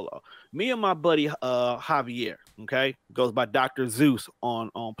even solo. Me and my buddy Javier, okay, goes by Dr. Zeus on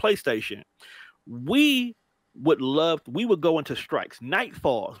PlayStation. We would go into strikes,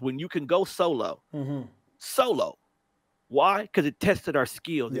 nightfalls, when you can go solo. Solo. Why? Because it tested our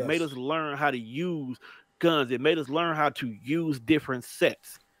skills. It made us learn how to use guns. It made us learn how to use different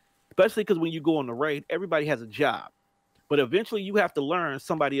sets. Especially because when you go on the raid, everybody has a job. But eventually you have to learn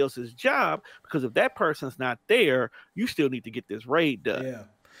somebody else's job, because if that person's not there, you still need to get this raid done. Yeah.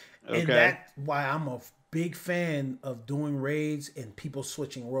 Okay? And that's why I'm a big fan of doing raids and people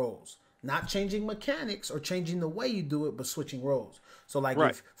switching roles. Not changing mechanics or changing the way you do it, but switching roles. So like,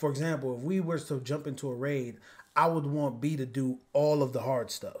 if, for example, if we were to jump into a raid, I would want B to do all of the hard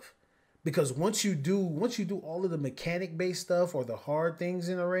stuff. Because once you do all of the mechanic-based stuff or the hard things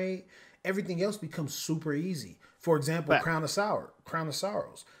in a raid, everything else becomes super easy. For example, Crown of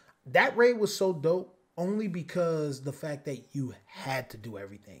Sorrows. That raid was so dope only because the fact that you had to do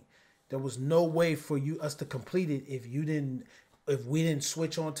everything. There was no way for us to complete it if we didn't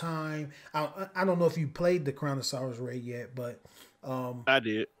switch on time. I don't know if you played the Crown of Sorrows raid yet, but I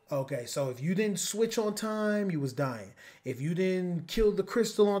did. Okay, so if you didn't switch on time, you was dying. If you didn't kill the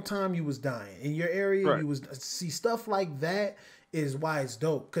crystal on time, you was dying. In your area, you was stuff like that is why it's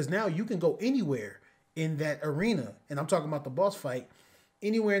dope. Because now you can go anywhere in that arena, and I'm talking about the boss fight,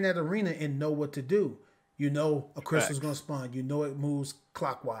 anywhere in that arena and know what to do. You know a crystal's gonna spawn. You know it moves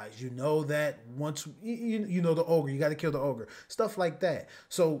clockwise. You know that once you know the ogre, you got to kill the ogre. Stuff like that.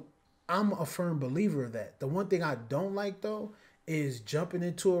 So I'm a firm believer of that. The one thing I don't like though is jumping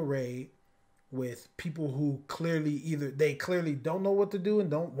into a raid with people who clearly don't know what to do and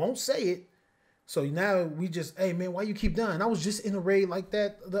won't say it. So now we just, hey man, why you keep dying? I was just in a raid like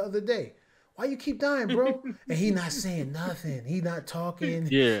that the other day. Why you keep dying, bro? And he not saying nothing. He not talking.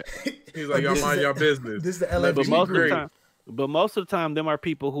 Yeah. He's like, y'all mind your business. This is the LFG but most of the time, them are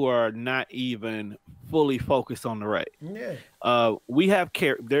people who are not even fully focused on the raid. Yeah. We have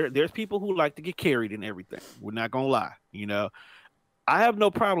there's people who like to get carried in everything. We're not gonna lie. You know, I have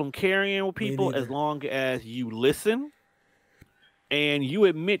no problem carrying with people as long as you listen and you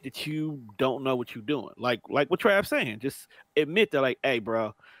admit that you don't know what you're doing. Like what Trav's saying, just admit that, like, hey,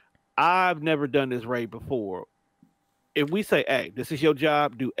 bro, I've never done this raid before. If we say, hey, this is your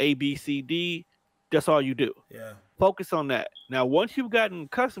job, do A, B, C, D, that's all you do. Yeah. Focus on that. Now, once you've gotten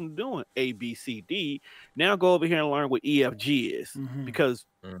accustomed to doing A, B, C, D, now go over here and learn what E, F, G is, because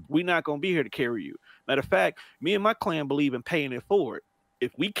we're not going to be here to carry you. Matter of fact, me and my clan believe in paying it forward.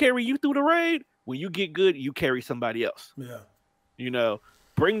 If we carry you through the raid, when you get good, you carry somebody else. Yeah. You know,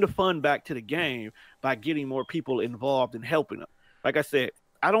 bring the fun back to the game by getting more people involved and helping them. Like I said,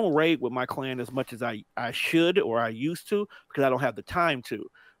 I don't raid with my clan as much as I should or I used to, because I don't have the time to.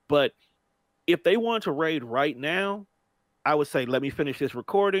 But if they wanted to raid right now, I would say, let me finish this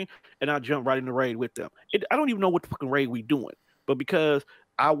recording and I'll jump right in the raid with them. I don't even know what the fucking raid we doing, but because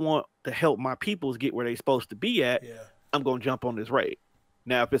I want to help my peoples get where they're supposed to be at, I'm going to jump on this raid.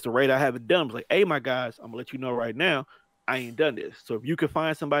 Now, if it's a raid I haven't done, it's like, hey, my guys, I'm going to let you know right now, I ain't done this. So if you can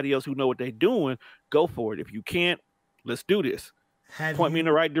find somebody else who know what they're doing, go for it. If you can't, let's do this. Point me in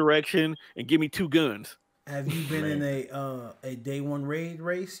the right direction and give me 2 guns. Have you been in a day one raid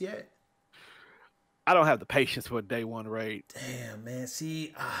race yet? I don't have the patience for a day one raid. Damn, man.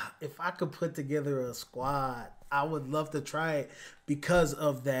 See, if I could put together a squad, I would love to try it because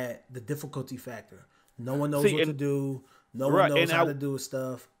of the difficulty factor. No one knows what to do. No one knows how to do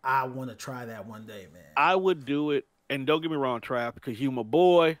stuff. I want to try that one day, man. I would do it, and don't get me wrong, Trav, because you my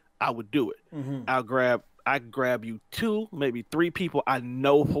boy. I would do it. I grab you 2, maybe 3 people I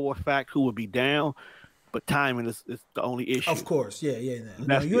know for a fact who would be down, but timing is the only issue. Of course, yeah.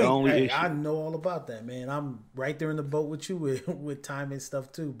 That's the only issue. I know all about that, man. I'm right there in the boat with you with timing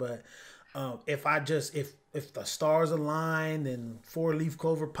stuff too. But if the stars aligned and 4-leaf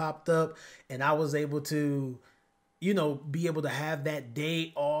clover popped up, and I was able to, be able to have that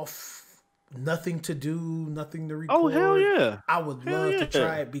day off, nothing to do, nothing to record. Oh hell yeah! I would love to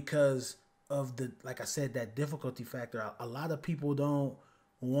try it because of like I said, that difficulty factor. A lot of people don't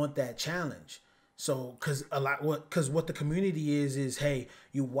want that challenge. So, because what the community is, hey,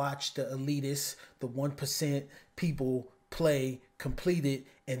 you watch the elitists, the 1% people play, complete it,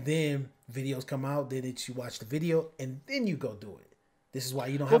 and then videos come out. Then you watch the video, and then you go do it. This is why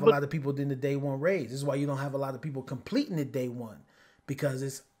you don't have a lot of people in the day one raids. This is why you don't have a lot of people completing it day one, because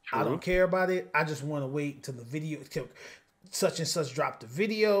it's I don't care about it. I just want to wait till the video, till such and such drop the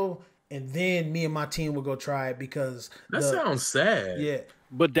video, and then me and my team will go try it because that sounds sad. Yeah.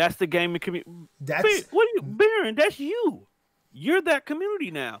 But that's the gaming community. Baron? That's you. You're that community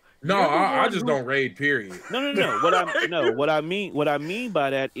now. No, I just don't raid. Period. No. What I mean by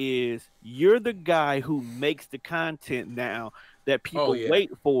that is you're the guy who makes the content now that people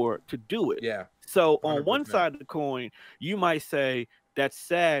wait for to do it. Yeah. So on 100%. One side of the coin, you might say that's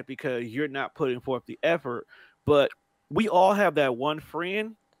sad because you're not putting forth the effort, but we all have that one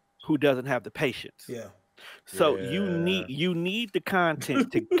friend who doesn't have the patience. Yeah. So you need the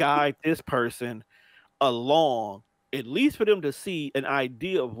content to guide this person along, at least for them to see an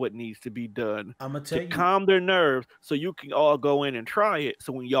idea of what needs to be done. I'm gonna tell you, calm their nerves, so you can all go in and try it.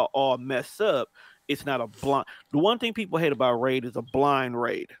 So when y'all all mess up, it's not a blind. The one thing people hate about raid is a blind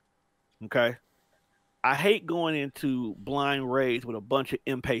raid. Okay, I hate going into blind raids with a bunch of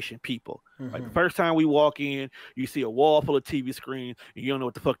impatient people. Like the first time we walk in, you see a wall full of TV screens, and you don't know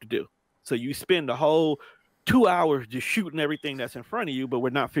what the fuck to do. So you spend the whole 2 hours just shooting everything that's in front of you, but we're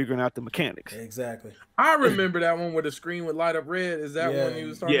not figuring out the mechanics. Exactly. I remember that one where the screen would light up red. Is that one you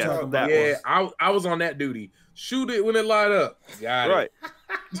was talking about? Yeah, I was on that duty. Shoot it when it light up. Got it.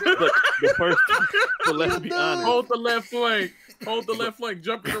 But the first, but let's be honest. Hold the left flank. Hold the left flank.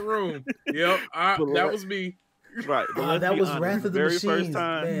 Jump in the room. Yep, that was me. Right, but that was Wrath of the Machines.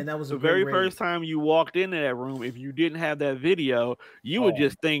 Man, that was the very first time you walked into that room. If you didn't have that video, you would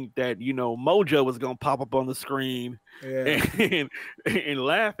just think that Mojo was gonna pop up on the screen and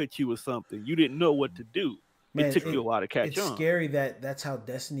laugh at you or something. You didn't know what to do. Man, it took you a while to catch on. It's scary that's how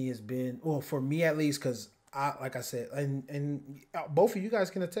Destiny has been. Well, for me at least, because like I said, and both of you guys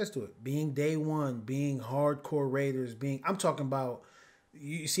can attest to it. Being day one, being hardcore raiders, I'm talking about.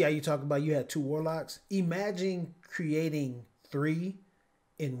 You see how you talk about you had 2 warlocks? Imagine creating 3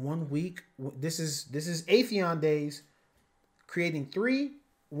 in 1 week. This is Atheon days. Creating 3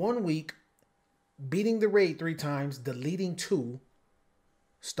 1 week, beating the raid 3 times, deleting 2,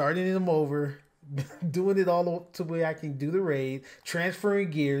 starting them over, doing it all to where I can do the raid, transferring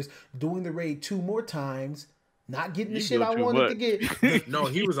gears, doing the raid 2 more times, not getting the shit I wanted to get. No,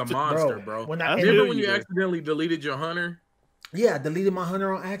 he was a monster, bro. Remember when you accidentally deleted your hunter? Yeah, I deleted my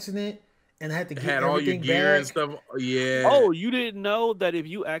hunter on accident, and I had to get all your gear back. And stuff. Yeah. Oh, you didn't know that if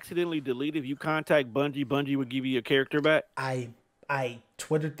you accidentally deleted, if you contact Bungie would give you your character back? I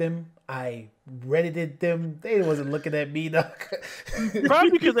Twittered them. I Reddited them. They wasn't looking at me, though.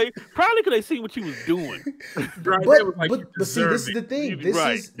 probably because they see what you was doing. But see, this is the thing.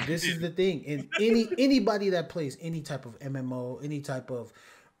 This is the thing. And anybody that plays any type of MMO, any type of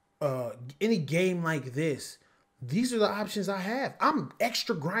any game like this, these are the options I have. I'm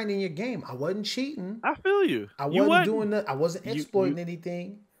extra grinding your game. I wasn't cheating. I feel you. I wasn't doing that. I wasn't exploiting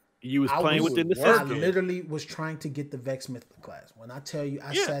anything. You was playing within the system. I literally was trying to get the Vex Mythic class. When I tell you,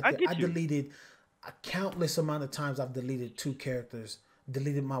 I sat there. I deleted a countless amount of times. I've deleted 2 characters.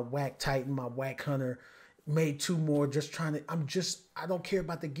 Deleted my Whack Titan, my Whack Hunter. Made 2 more. Just trying to. I don't care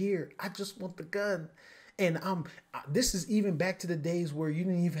about the gear. I just want the gun. And this is even back to the days where you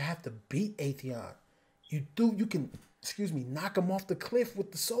didn't even have to beat Atheon. You can, knock them off the cliff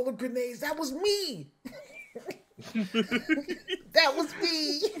with the solar grenades. That was me. That was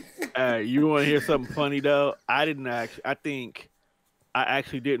me. You want to hear something funny though? I think I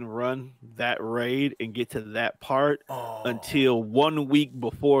actually didn't run that raid and get to that part until 1 week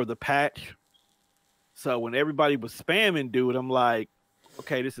before the patch. So when everybody was spamming, dude, I'm like,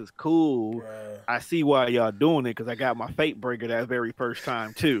 okay, this is cool. Bruh. I see why y'all doing it because I got my Fate Breaker that very first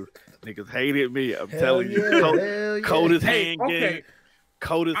time too. Niggas hated me. I'm telling you, coldest hand game.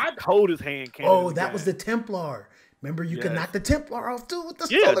 coldest hand cannon. Oh, that was the Templar. Remember, you could knock the Templar off too with the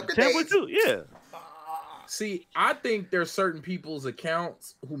solar grenades. Templar too. Yeah. See, I think there's certain people's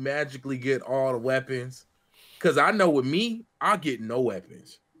accounts who magically get all the weapons. Because I know with me, I get no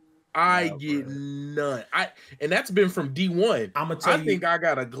weapons. I get none. And that's been from D1. I think I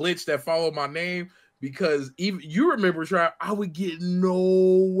got a glitch that followed my name because even you remember, I would get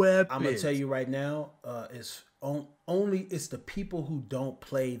no weapons. I'm gonna tell you right now, it's it's the people who don't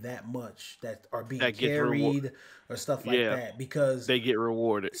play that much that are being carried or stuff like that because they get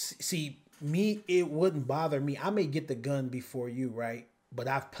rewarded. See, me, it wouldn't bother me. I may get the gun before you, right? But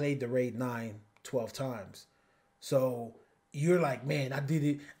I've played the raid 12 times. So you're like, man, I did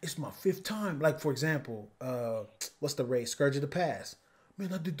it. It's my 5th time. Like, for example, what's the raid? Scourge of the Past.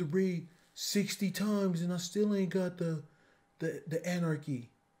 Man, I did the raid 60 times and I still ain't got the anarchy.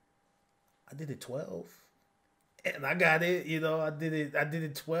 I did it 12. And I got it, I did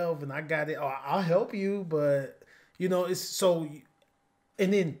it 12 and I got it. Oh, I'll help you, but it's so.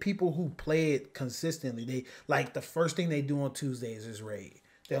 And then people who play it consistently, they like the first thing they do on Tuesdays is raid.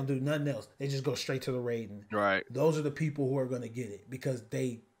 They don't do nothing else. They just go straight to the raiding. Right. Those are the people who are going to get it because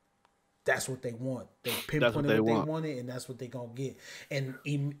that's what they want. They pinpointed what they wanted, and that's what they're going to get. And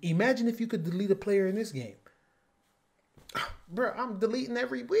imagine if you could delete a player in this game. Bro, I'm deleting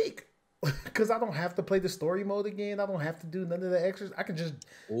every week because I don't have to play the story mode again. I don't have to do none of the extras. I can just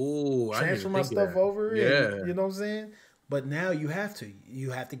transfer my stuff over. Yeah. And, you know what I'm saying? But now you have to.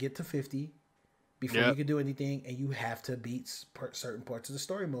 You have to get to 50 before you can do anything, and you have to beat certain parts of the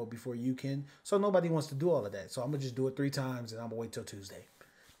story mode before you can. So nobody wants to do all of that. So I'm going to just do it 3 times, and I'm going to wait till Tuesday.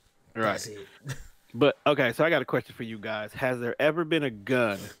 Right. That's it. But, okay, so I got a question for you guys. Has there ever been a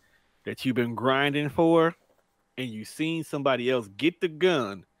gun that you've been grinding for, and you've seen somebody else get the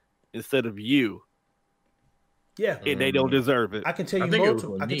gun instead of you? Yeah. And they don't deserve it. I can tell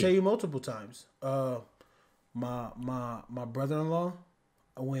you multiple times. My brother-in-law,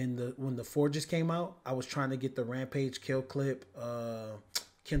 when the Forges came out, I was trying to get the Rampage Kill Clip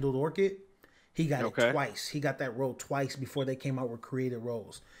Kindled Orchid. He got it twice. He got that roll twice before they came out with created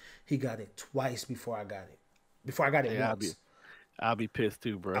rolls. He got it twice before I got it. Before I got it once. I'll be pissed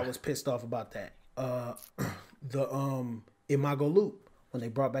too, bro. I was pissed off about that. The Imago Loop, when they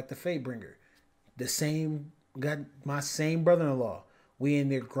brought back the Fatebringer, got my same brother-in-law. We in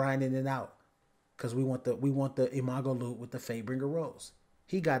there grinding it out. Because we want the Imago Loot with the Fatebringer rolls.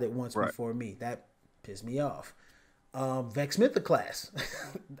 He got it once before me. That pissed me off. Vex Mythoclast.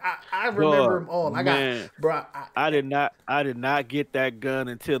 I remember them all. I did not get that gun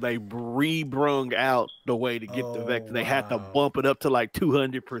until they re-brung out the way to get the Vex. They had to bump it up to like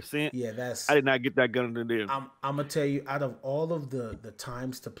 200%. Yeah, I did not get that gun until then. I'm gonna tell you, out of all of the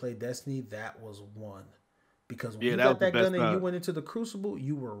times to play Destiny, that was one. Because when you got that gun and you went into the Crucible,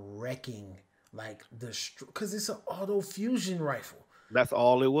 you were wrecking. Like because it's an auto fusion rifle. That's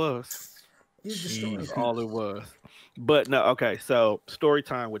all it was. That's all it was. But no, okay. So story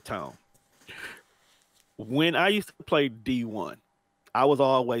time with Tone. When I used to play D1, I was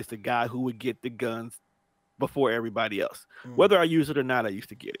always the guy who would get the guns before everybody else. Whether I use it or not, I used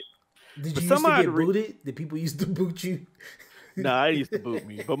to get it. Did you used to get booted? Did people used to boot you? No, I used to boot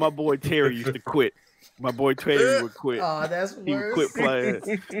me, but my boy Terry used to quit. My boy Terry would quit. Oh, that's worse. He would quit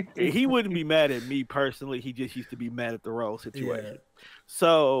playing. He wouldn't be mad at me personally. He just used to be mad at the role situation. Yeah.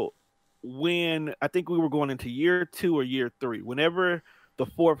 So when I think we were going into year 2 or year 3, whenever the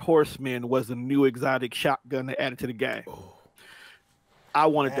 4th Horseman was a new exotic shotgun they added to the game, I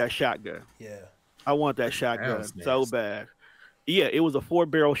wanted that shotgun. Yeah. I want that shotgun so bad. Yeah, it was a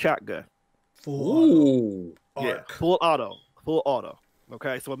 4-barrel shotgun. Full auto. Full auto.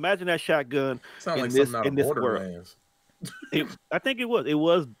 Okay, so imagine that shotgun in this world. I think it was. It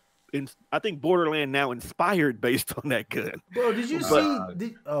was. I think Borderland now inspired based on that gun. Bro, did you see?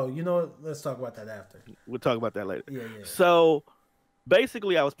 Let's talk about that after. We'll talk about that later. Yeah. So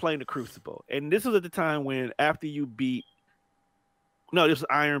basically, I was playing the Crucible, and this was at the time when after you beat. No, this was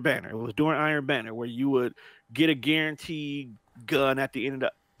Iron Banner. It was during Iron Banner where you would get a guaranteed gun at the end of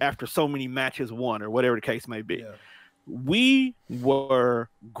after so many matches won or whatever the case may be. Yeah. We were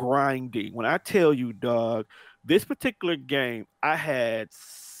grinding. When I tell you, dog, this particular game, I had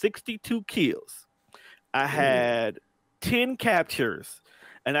 62 kills. I had 10 captures,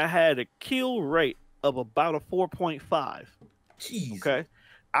 and I had a kill rate of about a 4.5. Jeez. Okay.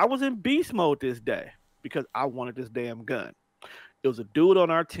 I was in beast mode this day because I wanted this damn gun. It was a dude on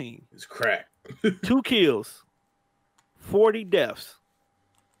our team. It's crack. 2 kills, 40 deaths.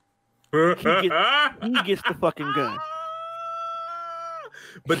 He gets the fucking gun.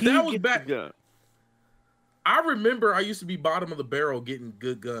 But that was back. I remember I used to be bottom of the barrel getting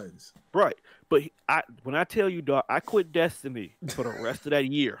good guns. Right. But when I tell you, dog, I quit Destiny for the rest of that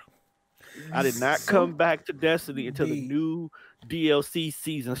year. I did not come back to Destiny until the new DLC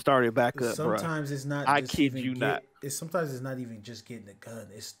season started back up, bro. Sometimes it's not. I kid you not. Sometimes it's not even just getting the gun.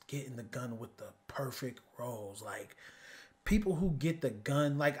 It's getting the gun with the perfect rolls. Like people who get the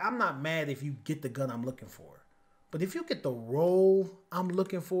gun. Like I'm not mad if you get the gun I'm looking for, but if you get the roll I'm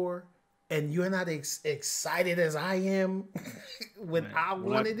looking for, and you're not excited as I am when I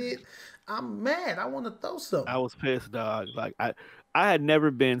wanted it, I'm mad. I want to throw something. I was pissed, dog. Like I have never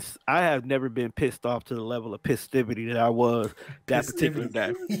been pissed off to the level of pistivity that I was that particular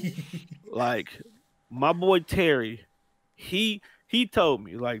day. Like my boy Terry, he told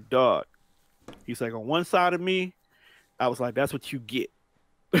me, like, dog, he's like, on one side of me, I was like, that's what you get.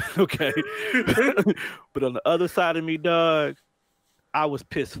 Okay. But on the other side of me, dog, I was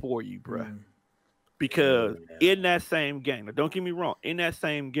pissed for you, bro. Because in that same game, now don't get me wrong, in that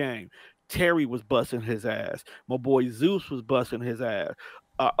same game, Terry was busting his ass. My boy Zeus was busting his ass.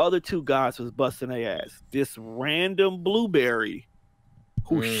 Our other two guys was busting their ass. This random blueberry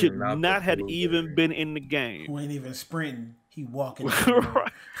who should not have even been in the game. Who ain't even sprinting. He walking.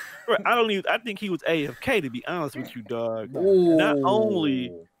 Right. I think he was AFK, to be honest with you, dog. Ooh. Not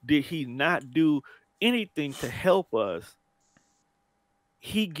only did he not do anything to help us,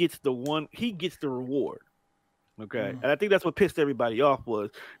 he gets the reward. Okay. And I think that's what pissed everybody off, was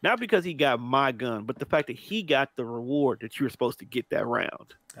not because he got my gun, but the fact that he got the reward that you were supposed to get that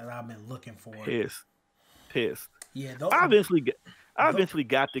round. That I've been looking for. Pissed. Yeah. I eventually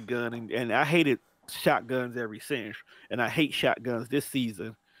got the gun, and I hated shotguns ever since, and I hate shotguns this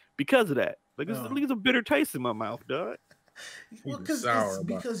season because of that. Like it leaves a bitter taste in my mouth, dog. Well, because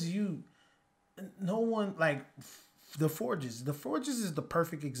no one like. The forges is the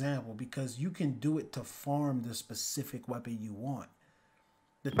perfect example because you can do it to farm the specific weapon you want.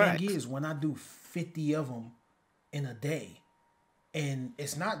 The thing is, when I do 50 of them in a day, and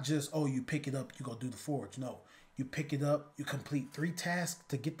it's not just, you pick it up, you go do the forge. No, you pick it up, you complete 3 tasks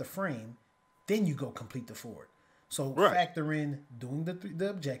to get the frame, then you go complete the forge. So factor in doing the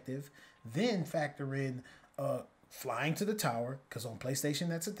objective, then factor in flying to the tower, because on PlayStation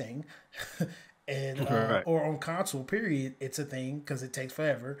that's a thing. And or on console, period, it's a thing because it takes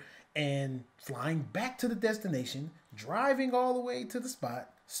forever. And flying back to the destination, driving all the way to the spot,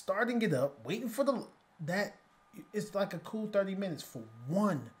 starting it up, waiting for it's like a cool 30 minutes for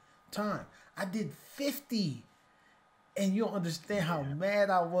one time. I did 50, and you don't understand how mad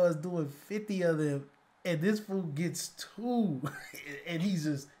I was doing 50 of them. And this fool gets 2, and he's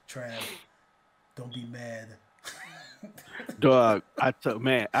just Trav. Don't be mad. Dog, I've done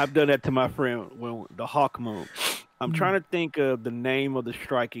that to my friend when the Hawk Moon. I'm trying to think of the name of the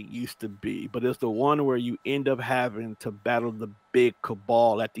strike it used to be, but it's the one where you end up having to battle the big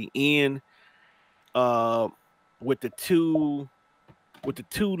cabal at the end, with the two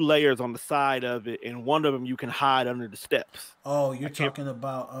layers on the side of it, and one of them you can hide under the steps. Oh, you're talking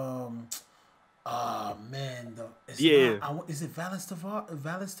about is it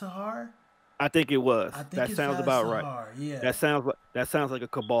Valis Tahar? I think it was. That sounds about right. Yeah. That sounds like a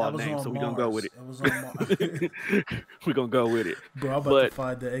cabal name, so we're gonna go with it. It was on Mars. We're gonna go with it. Bro, I'm about to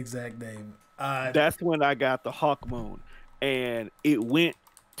find the exact name. That's when I got the Hawk Moon, and it went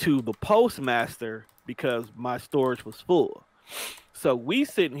to the postmaster because my storage was full. So we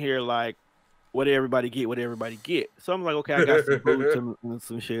sitting here like, what did everybody get? So I'm like, okay, I got some boots and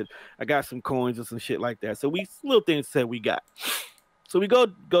some shit. I got some coins and some shit like that. So little things said we got. So we go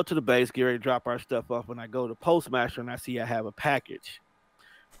to the base, get ready to drop our stuff off. When I go to Postmaster and I see I have a package.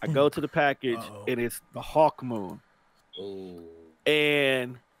 I go to the package and it's the Hawk Moon. Oh.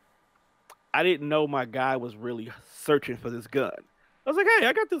 And I didn't know my guy was really searching for this gun. I was like, hey,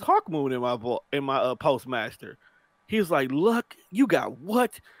 I got this Hawk Moon in my Postmaster. He was like, look, you got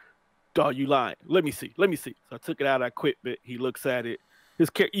what? Dog, you lying. Let me see. So I took it out of equipment. He looks at it. His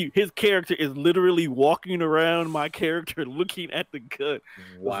character is literally walking around my character looking at the gun.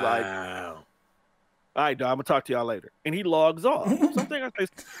 Wow. Like, all right, dog, I'm going to talk to y'all later. And he logs off. So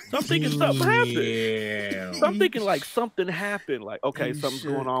I'm thinking something happened. So I'm thinking like something happened. Like, okay, something's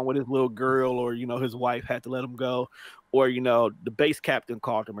going on with his little girl, or, his wife had to let him go. Or, the base captain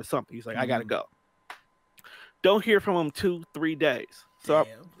called him or something. He's like, I got to go. Don't hear from him 2-3 days. So I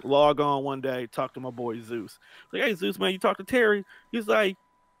log on one day, talk to my boy Zeus. Like, hey Zeus, man, you talk to Terry? He's like,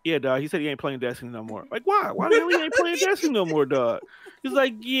 yeah, dog. He said he ain't playing Destiny no more. Like, why? Why the hell he ain't playing Destiny no more, dog? He's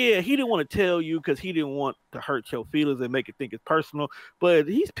like, yeah, he didn't want to tell you because he didn't want to hurt your feelings and make it think it's personal. But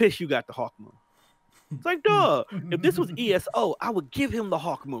he's pissed you got the Hawk Moon. It's like, duh. If this was ESO, I would give him the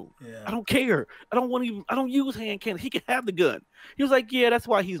Hawk Moon. Yeah. I don't care. I don't use hand cannons. He can have the gun. He was like, yeah, that's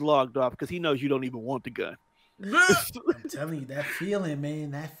why he's logged off, because he knows you don't even want the gun. I'm telling you, that feeling,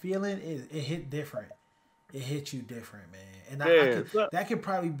 man, it hit different. It hit you different, man. And that could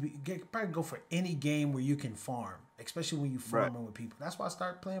probably go for any game where you can farm, especially when you farming with people. That's why I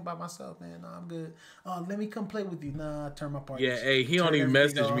started playing by myself, man. Nah, I'm good. Let me come play with you. Nah, turn my party. Yeah, hey, he don't even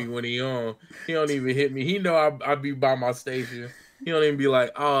message me when he on. He don't even hit me. He know I be by my station. He don't even be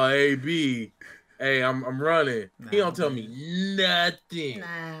like, oh, hey, B, hey, I'm running. He don't tell me nothing.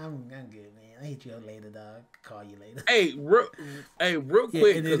 Nah, I'm good, man. I'll hit you up later, dog. Call you later. Hey, real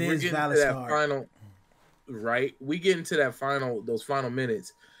quick, because we're getting to that hard. final. Right, we get into those final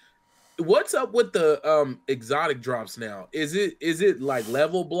minutes. What's up with the exotic drops now? Is it like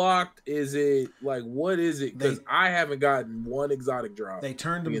level blocked? Is it like, what is it? Because I haven't gotten one exotic drop. They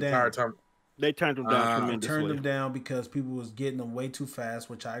turned them the down. Entire time. They turned them down tremendously. Turned them down because people was getting them way too fast,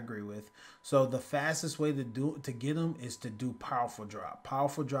 which I agree with. So the fastest way to get them is to do powerful drop.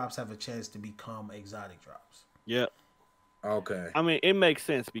 Powerful drops have a chance to become exotic drops. Yep. Okay. I mean, it makes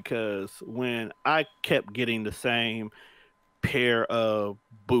sense because when I kept getting the same pair of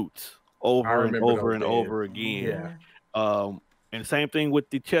boots over and over again, and same thing with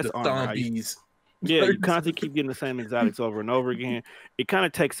the chest armor. You constantly keep getting the same exotics over and over again. It kind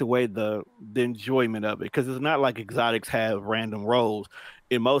of takes away the enjoyment of it, because it's not like exotics have random rolls.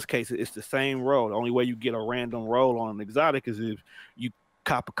 In most cases, it's the same roll. The only way you get a random roll on an exotic is if you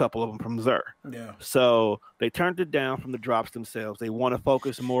cop a couple of them from Xur. Yeah. So they turned it down from the drops themselves. They want to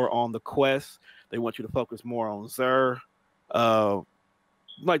focus more on the quests. They want you to focus more on Xur.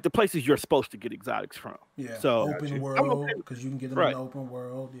 Like the places you're supposed to get exotics from. Yeah. So open world, because you can get them in the open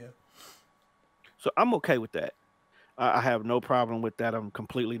world. Yeah. So I'm okay with that. I have no problem with that. I'm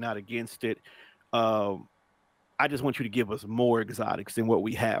completely not against it. I just want you to give us more exotics than what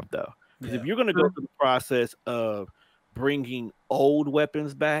we have, though. Because if you're going to go through the process of bringing old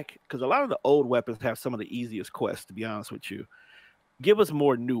weapons back, because a lot of the old weapons have some of the easiest quests, to be honest with you, give us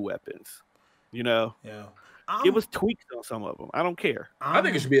more new weapons. You know? Yeah. Give us tweaks on some of them. I don't care. I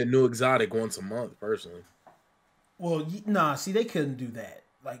think it should be a new exotic once a month, personally. Well, see, they couldn't do that.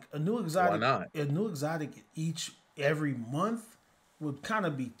 Like a new exotic. Why not? A new exotic every month would kind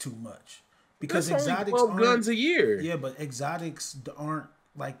of be too much, because that's exotics only 12 guns a year. Yeah, but exotics aren't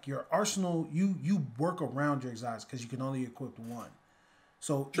like your arsenal. You work around your exotics because you can only equip one.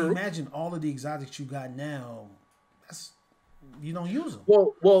 So imagine all of the exotics you got now. You don't use them.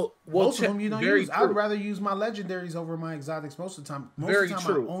 Well, most of them you don't use. True. I'd rather use my legendaries over my exotics most of the time. Most of the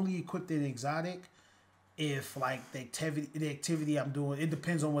time, I only equip an exotic if like the activity I'm doing. It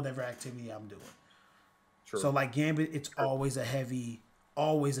depends on whatever activity I'm doing. True. So like Gambit, it's always a heavy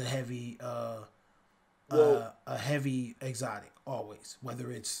exotic. Always,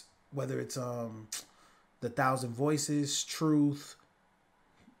 whether it's the Thousand Voices, Truth,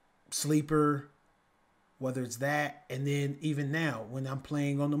 Sleeper. Whether it's that, and then even now, when I'm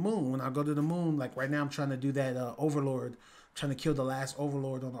playing on the moon, when I go to the moon, like right now I'm trying to do that Overlord, trying to kill the last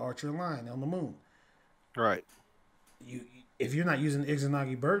Overlord on the Archer line on the moon. Right. If you're not using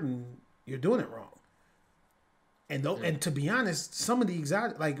Izanagi Burden, you're doing it wrong. And and to be honest, some of the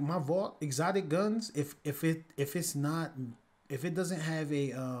exotic, like my vault exotic guns, if it doesn't have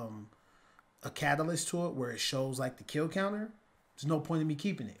a catalyst to it where it shows like the kill counter, there's no point in me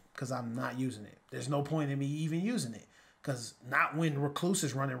keeping it because I'm not using it. There's no point in me even using it because not when Recluse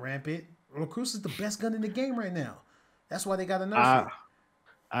is running rampant. Recluse is the best gun in the game right now. That's why they got to nerf it.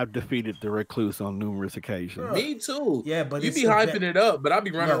 I've defeated the Recluse on numerous occasions. Me too. Yeah, but you be hyping it up, but I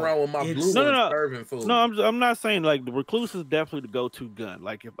be running around with my blue serving food. No, I'm not saying like the Recluse is definitely the go-to gun.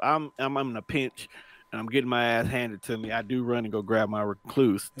 Like if I'm in a pinch and I'm getting my ass handed to me, I do run and go grab my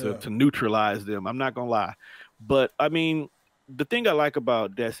Recluse to neutralize them. I'm not gonna lie, but I mean, the thing I like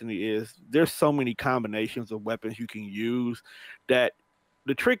about Destiny is there's so many combinations of weapons you can use that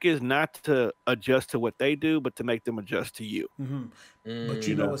the trick is not to adjust to what they do, but to make them adjust to you. Mm-hmm. But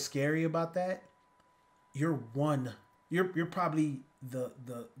you know what's scary about that? You're probably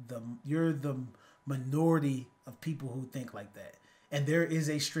you're the minority of people who think like that. And there is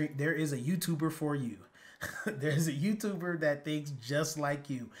a YouTuber for you. There's a YouTuber that thinks just like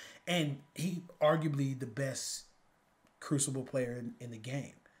you. And he arguably the best Crucible player in the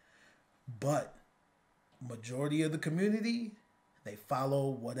game. But majority of the community, they follow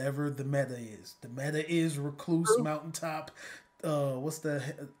whatever the meta is. The meta is Recluse, Mountaintop, what's the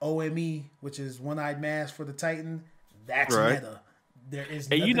OME, which is One-Eyed Mask for the Titan. That's meta. There is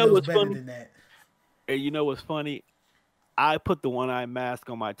nothing else better than that. And you know what's funny? I put the One-Eyed Mask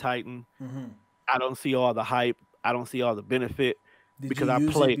on my Titan. Mm-hmm. I don't see all the hype. I don't see all the benefit. Did you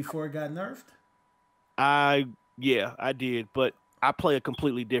use it before it got nerfed? Yeah, I did, but I play a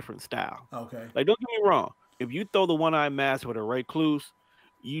completely different style. Okay. Like, don't get me wrong. If you throw the one-eyed mask with a recluse,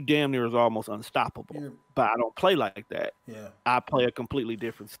 you damn near is almost unstoppable. Yeah. But I don't play like that. Yeah. I play a completely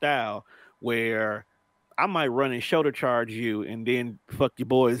different style where I might run and shoulder charge you and then fuck your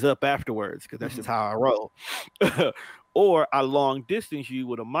boys up afterwards because that's just how I roll. Or I long distance you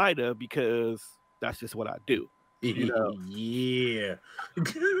with a Mida because that's just what I do. You know? Yeah.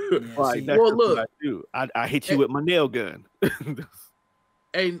 Like, that's well, look, what I do. I hit you with my nail gun.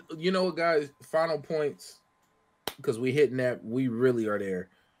 Hey, you know what, guys? Final points, because we hitting that. We really are there.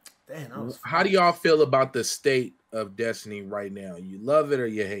 Damn, how do y'all feel about the state of Destiny right now? You love it or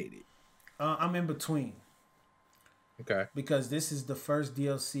you hate it? I'm in between. Okay. Because this is the first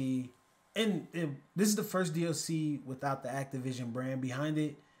DLC, and this is the first DLC without the Activision brand behind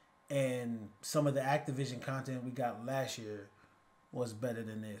it. And some of the Activision content we got last year was better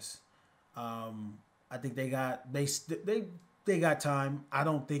than this. I think they got time. I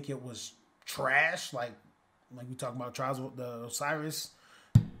don't think it was trash like we talking about Trials with the Osiris.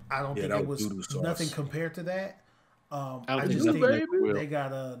 I don't think it was nothing compared to that. I just think they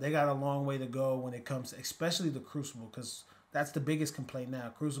got a long way to go when it comes to, especially the Crucible, because that's the biggest complaint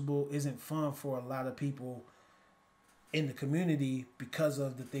now. Crucible isn't fun for a lot of people in the community because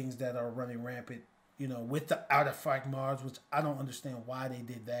of the things that are running rampant, you know, with the artifact mods, which I don't understand why they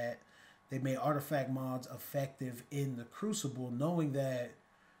did that. They made artifact mods effective in the Crucible, knowing that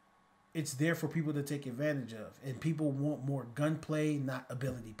it's there for people to take advantage of, and people want more gunplay, not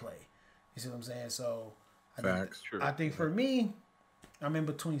ability play. You see what I'm saying? So I think for me, I'm in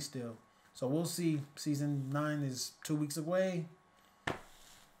between still. So we'll see. Season 9 is 2 weeks away.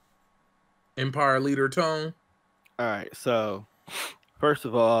 Empire Leader Tone. All right, so first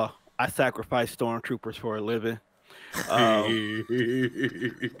of all, I sacrifice stormtroopers for a living,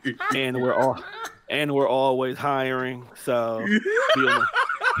 and we're always hiring. So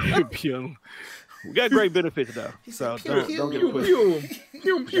we got great benefits though. So don't get it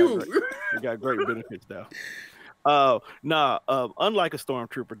twisted. We got great benefits though. Unlike a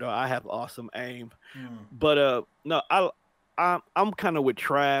stormtrooper though, I have awesome aim. But I'm kind of with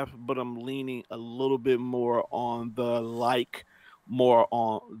Trav, but I'm leaning a little bit more on the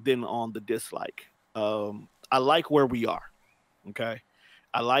than on the dislike. I like where we are. Okay.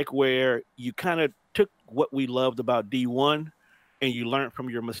 I like where you kind of took what we loved about D1 and you learned from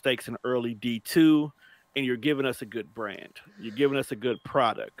your mistakes in early D2, and you're giving us a good brand. You're giving us a good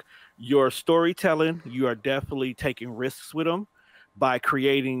product. Your storytelling, you are definitely taking risks with them by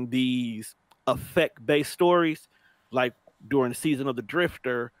creating these effect-based stories. Like during the season of the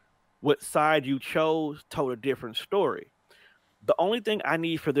Drifter, what side you chose told a different story. The only thing I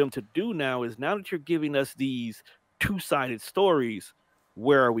need for them to do now is, now that you're giving us these two-sided stories,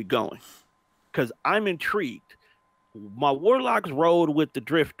 where are we going? Because I'm intrigued. My Warlocks rode with the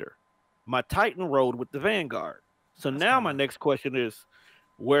Drifter. My Titan rode with the Vanguard. So now my next question is,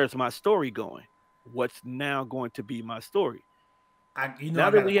 where's my story going? What's now going to be my story? I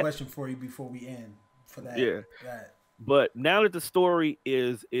got a question for you before we end for that. Yeah. But now that the story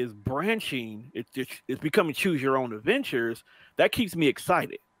is branching, it's becoming choose your own adventures. That keeps me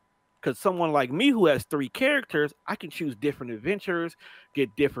excited, because someone like me who has 3 characters, I can choose different adventures,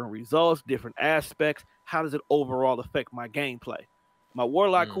 get different results, different aspects. How does it overall affect my gameplay? My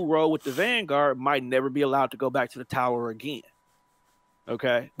Warlock who rode with the Vanguard might never be allowed to go back to the tower again.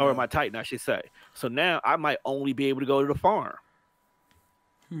 Okay, or my Titan, I should say. So now I might only be able to go to the farm.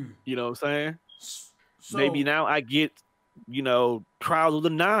 You know what I'm saying? So, maybe now I get, Trials of the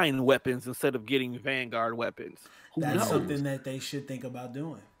 9 weapons instead of getting Vanguard weapons. That's something that they should think about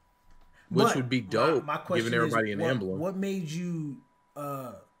doing. Which would be dope, my question giving everybody an emblem. What made you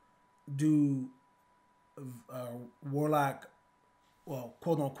do Warlock, well,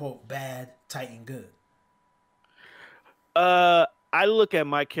 quote unquote, bad, Titan good? I look at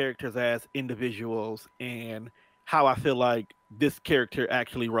my characters as individuals and how I feel like this character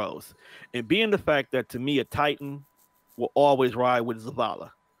actually rose. And being the fact that, to me, a Titan will always ride with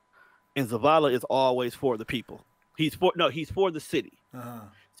Zavala. And Zavala is always for the people. He's for the city.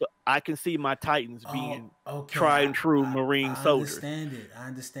 So I can see my Titans being tried and true Marine soldiers. I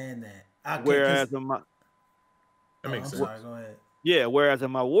understand that. Okay, whereas that makes sense. Sorry, go ahead. Yeah, whereas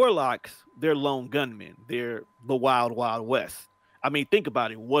in my Warlocks, they're lone gunmen. They're the Wild Wild West. I mean, think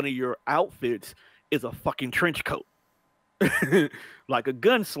about it. One of your outfits is a fucking trench coat. Like a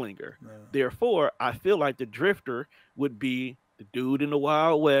gunslinger. Yeah. Therefore, I feel like the Drifter would be the dude in the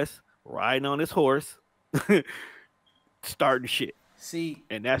Wild West riding on his horse, starting shit. See,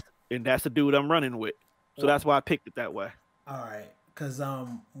 and and that's the dude I'm running with. So that's why I picked it that way. All right, because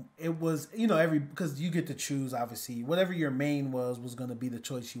it was because you get to choose obviously whatever your main was going to be the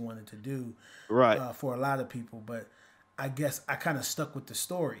choice you wanted to do, right? For a lot of people, but I guess I kind of stuck with the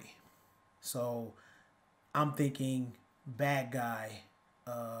story, so I'm thinking bad guy,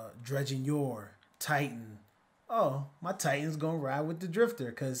 dredging your Titan. Oh, my Titan's gonna ride with the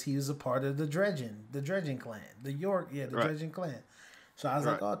Drifter because he was a part of the dredging clan, the dredging clan. So I was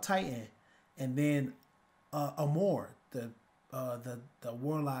like, oh, Titan, and then Amor, the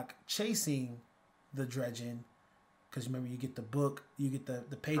warlock chasing the dredging, because remember you get the book, you get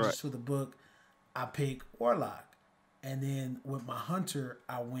the pages for the book. I pick warlock, and then with my hunter,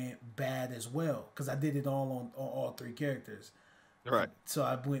 I went bad as well because I did it all on all three characters. Right. So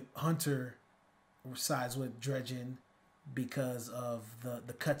I went hunter sides with dredging because of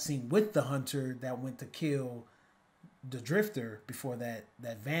the cutscene with the hunter that went to kill the Drifter before that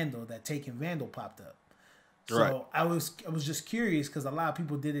Taken Vandal popped up. So I was just curious because a lot of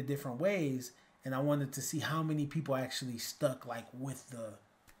people did it different ways, and I wanted to see how many people actually stuck like with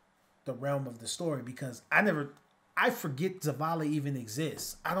the realm of the story, because I forget Zavala even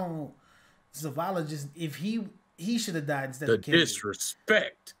exists. Zavala just, if he should have died instead of Cade. The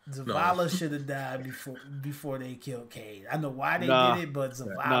disrespect. Zavala should have died before they killed Cade. I know why they did it, but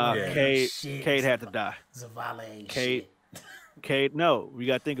Zavala ain't shit. Cade had to die. Zavala ain't shit. Cade, no, we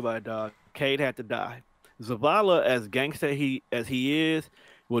gotta think about it, dog. Cade had to die. Zavala, as gangster as he is,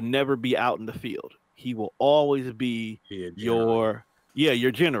 will never be out in the field. He will always be your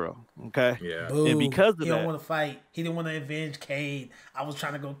general. Okay. Yeah. Boo. And because of that, he don't want to fight. He didn't want to avenge Cade. I was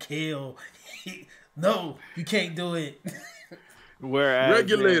trying to go kill. No, you can't do it. Whereas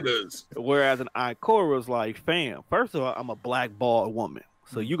regulators. Whereas an Ikora was like, fam, first of all, I'm a blackballed woman,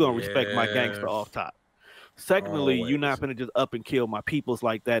 so you're gonna respect my gangster off top. Secondly, you're not gonna just up and kill my peoples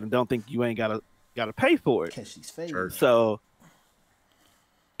like that and don't think you ain't gotta pay for it. Because she's fake. So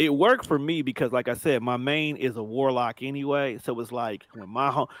it worked for me because, like I said, my main is a warlock anyway. So it's like when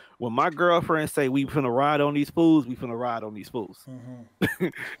my girlfriend say we finna ride on these fools, we finna ride on these fools,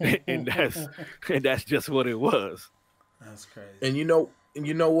 and that's just what it was. That's crazy. And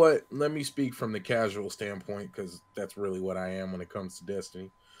you know what? Let me speak from the casual standpoint, because that's really what I am when it comes to Destiny.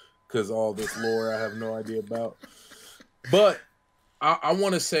 Because all this lore I have no idea about. But I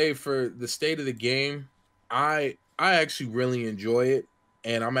want to say, for the state of the game, I actually really enjoy it,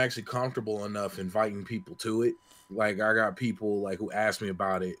 and I'm actually comfortable enough inviting people to it. Like, I got people like who ask me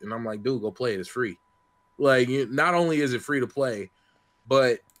about it, and I'm like, dude, go play it. It's free. Like, not only is it free to play,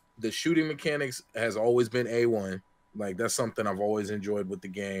 but the shooting mechanics has always been A1. Like, that's something I've always enjoyed with the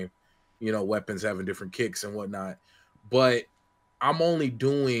game. You know, weapons having different kicks and whatnot. But I'm only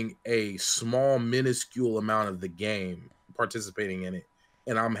doing a small, minuscule amount of the game, participating in it,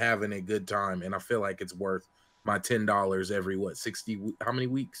 and I'm having a good time, and I feel like it's worth my $10 every 60, how many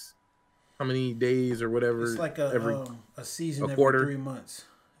weeks, how many days, or whatever. It's like a season every quarter. 3 months.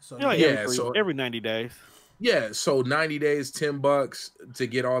 So so every 90 days. Yeah, so 90 days, $10 to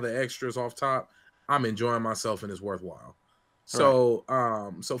get all the extras off top. I'm enjoying myself, and it's worthwhile. So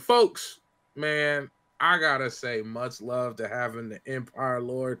so folks, man, I gotta say much love to having the Empire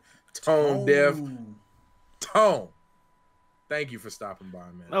Lord ToneDef. Tone, thank you for stopping by,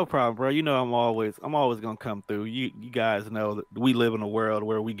 man. No problem, bro. You know I'm always gonna come through. You guys know that we live in a world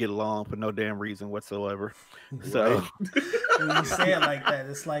where we get along for no damn reason whatsoever. So when you say it like that,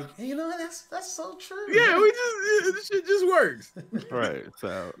 it's like, you know, that's so true. Yeah, this shit just works. Right.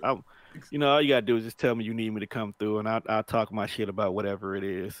 So all you gotta do is just tell me you need me to come through, and I'll talk my shit about whatever it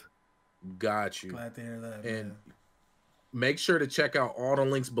is. Got you. Glad to hear that. And man. Make sure to check out all the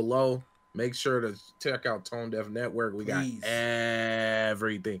links below. Make sure to check out ToneDef Network. We got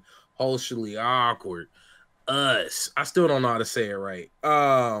everything. Socially Awkward. Us. I still don't know how to say it right.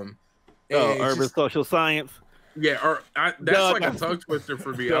 Urban Social Science. Yeah, that's dog, like a tongue twister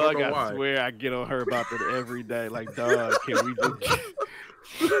for me. Dog, I don't know why. I swear I get on her about that every day. Like, dog, can we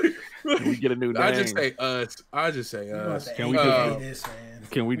get a new name? I just say us.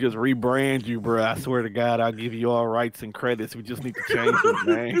 Can we just rebrand you, bro? I swear to God, I'll give you all rights and credits. We just need to change the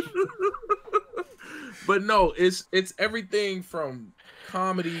name. But no, it's everything from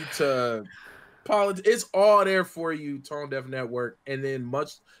comedy to politics. It's all there for you, ToneDef Network. And then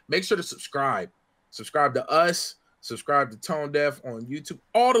make sure to subscribe. Subscribe to us. Subscribe to ToneDef on YouTube.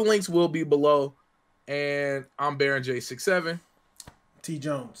 All the links will be below. And I'm BaronJ67.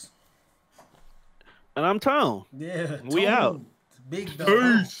 XTJones. And I'm Tone. Yeah. We out. Big dog.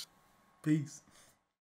 Peace. Peace.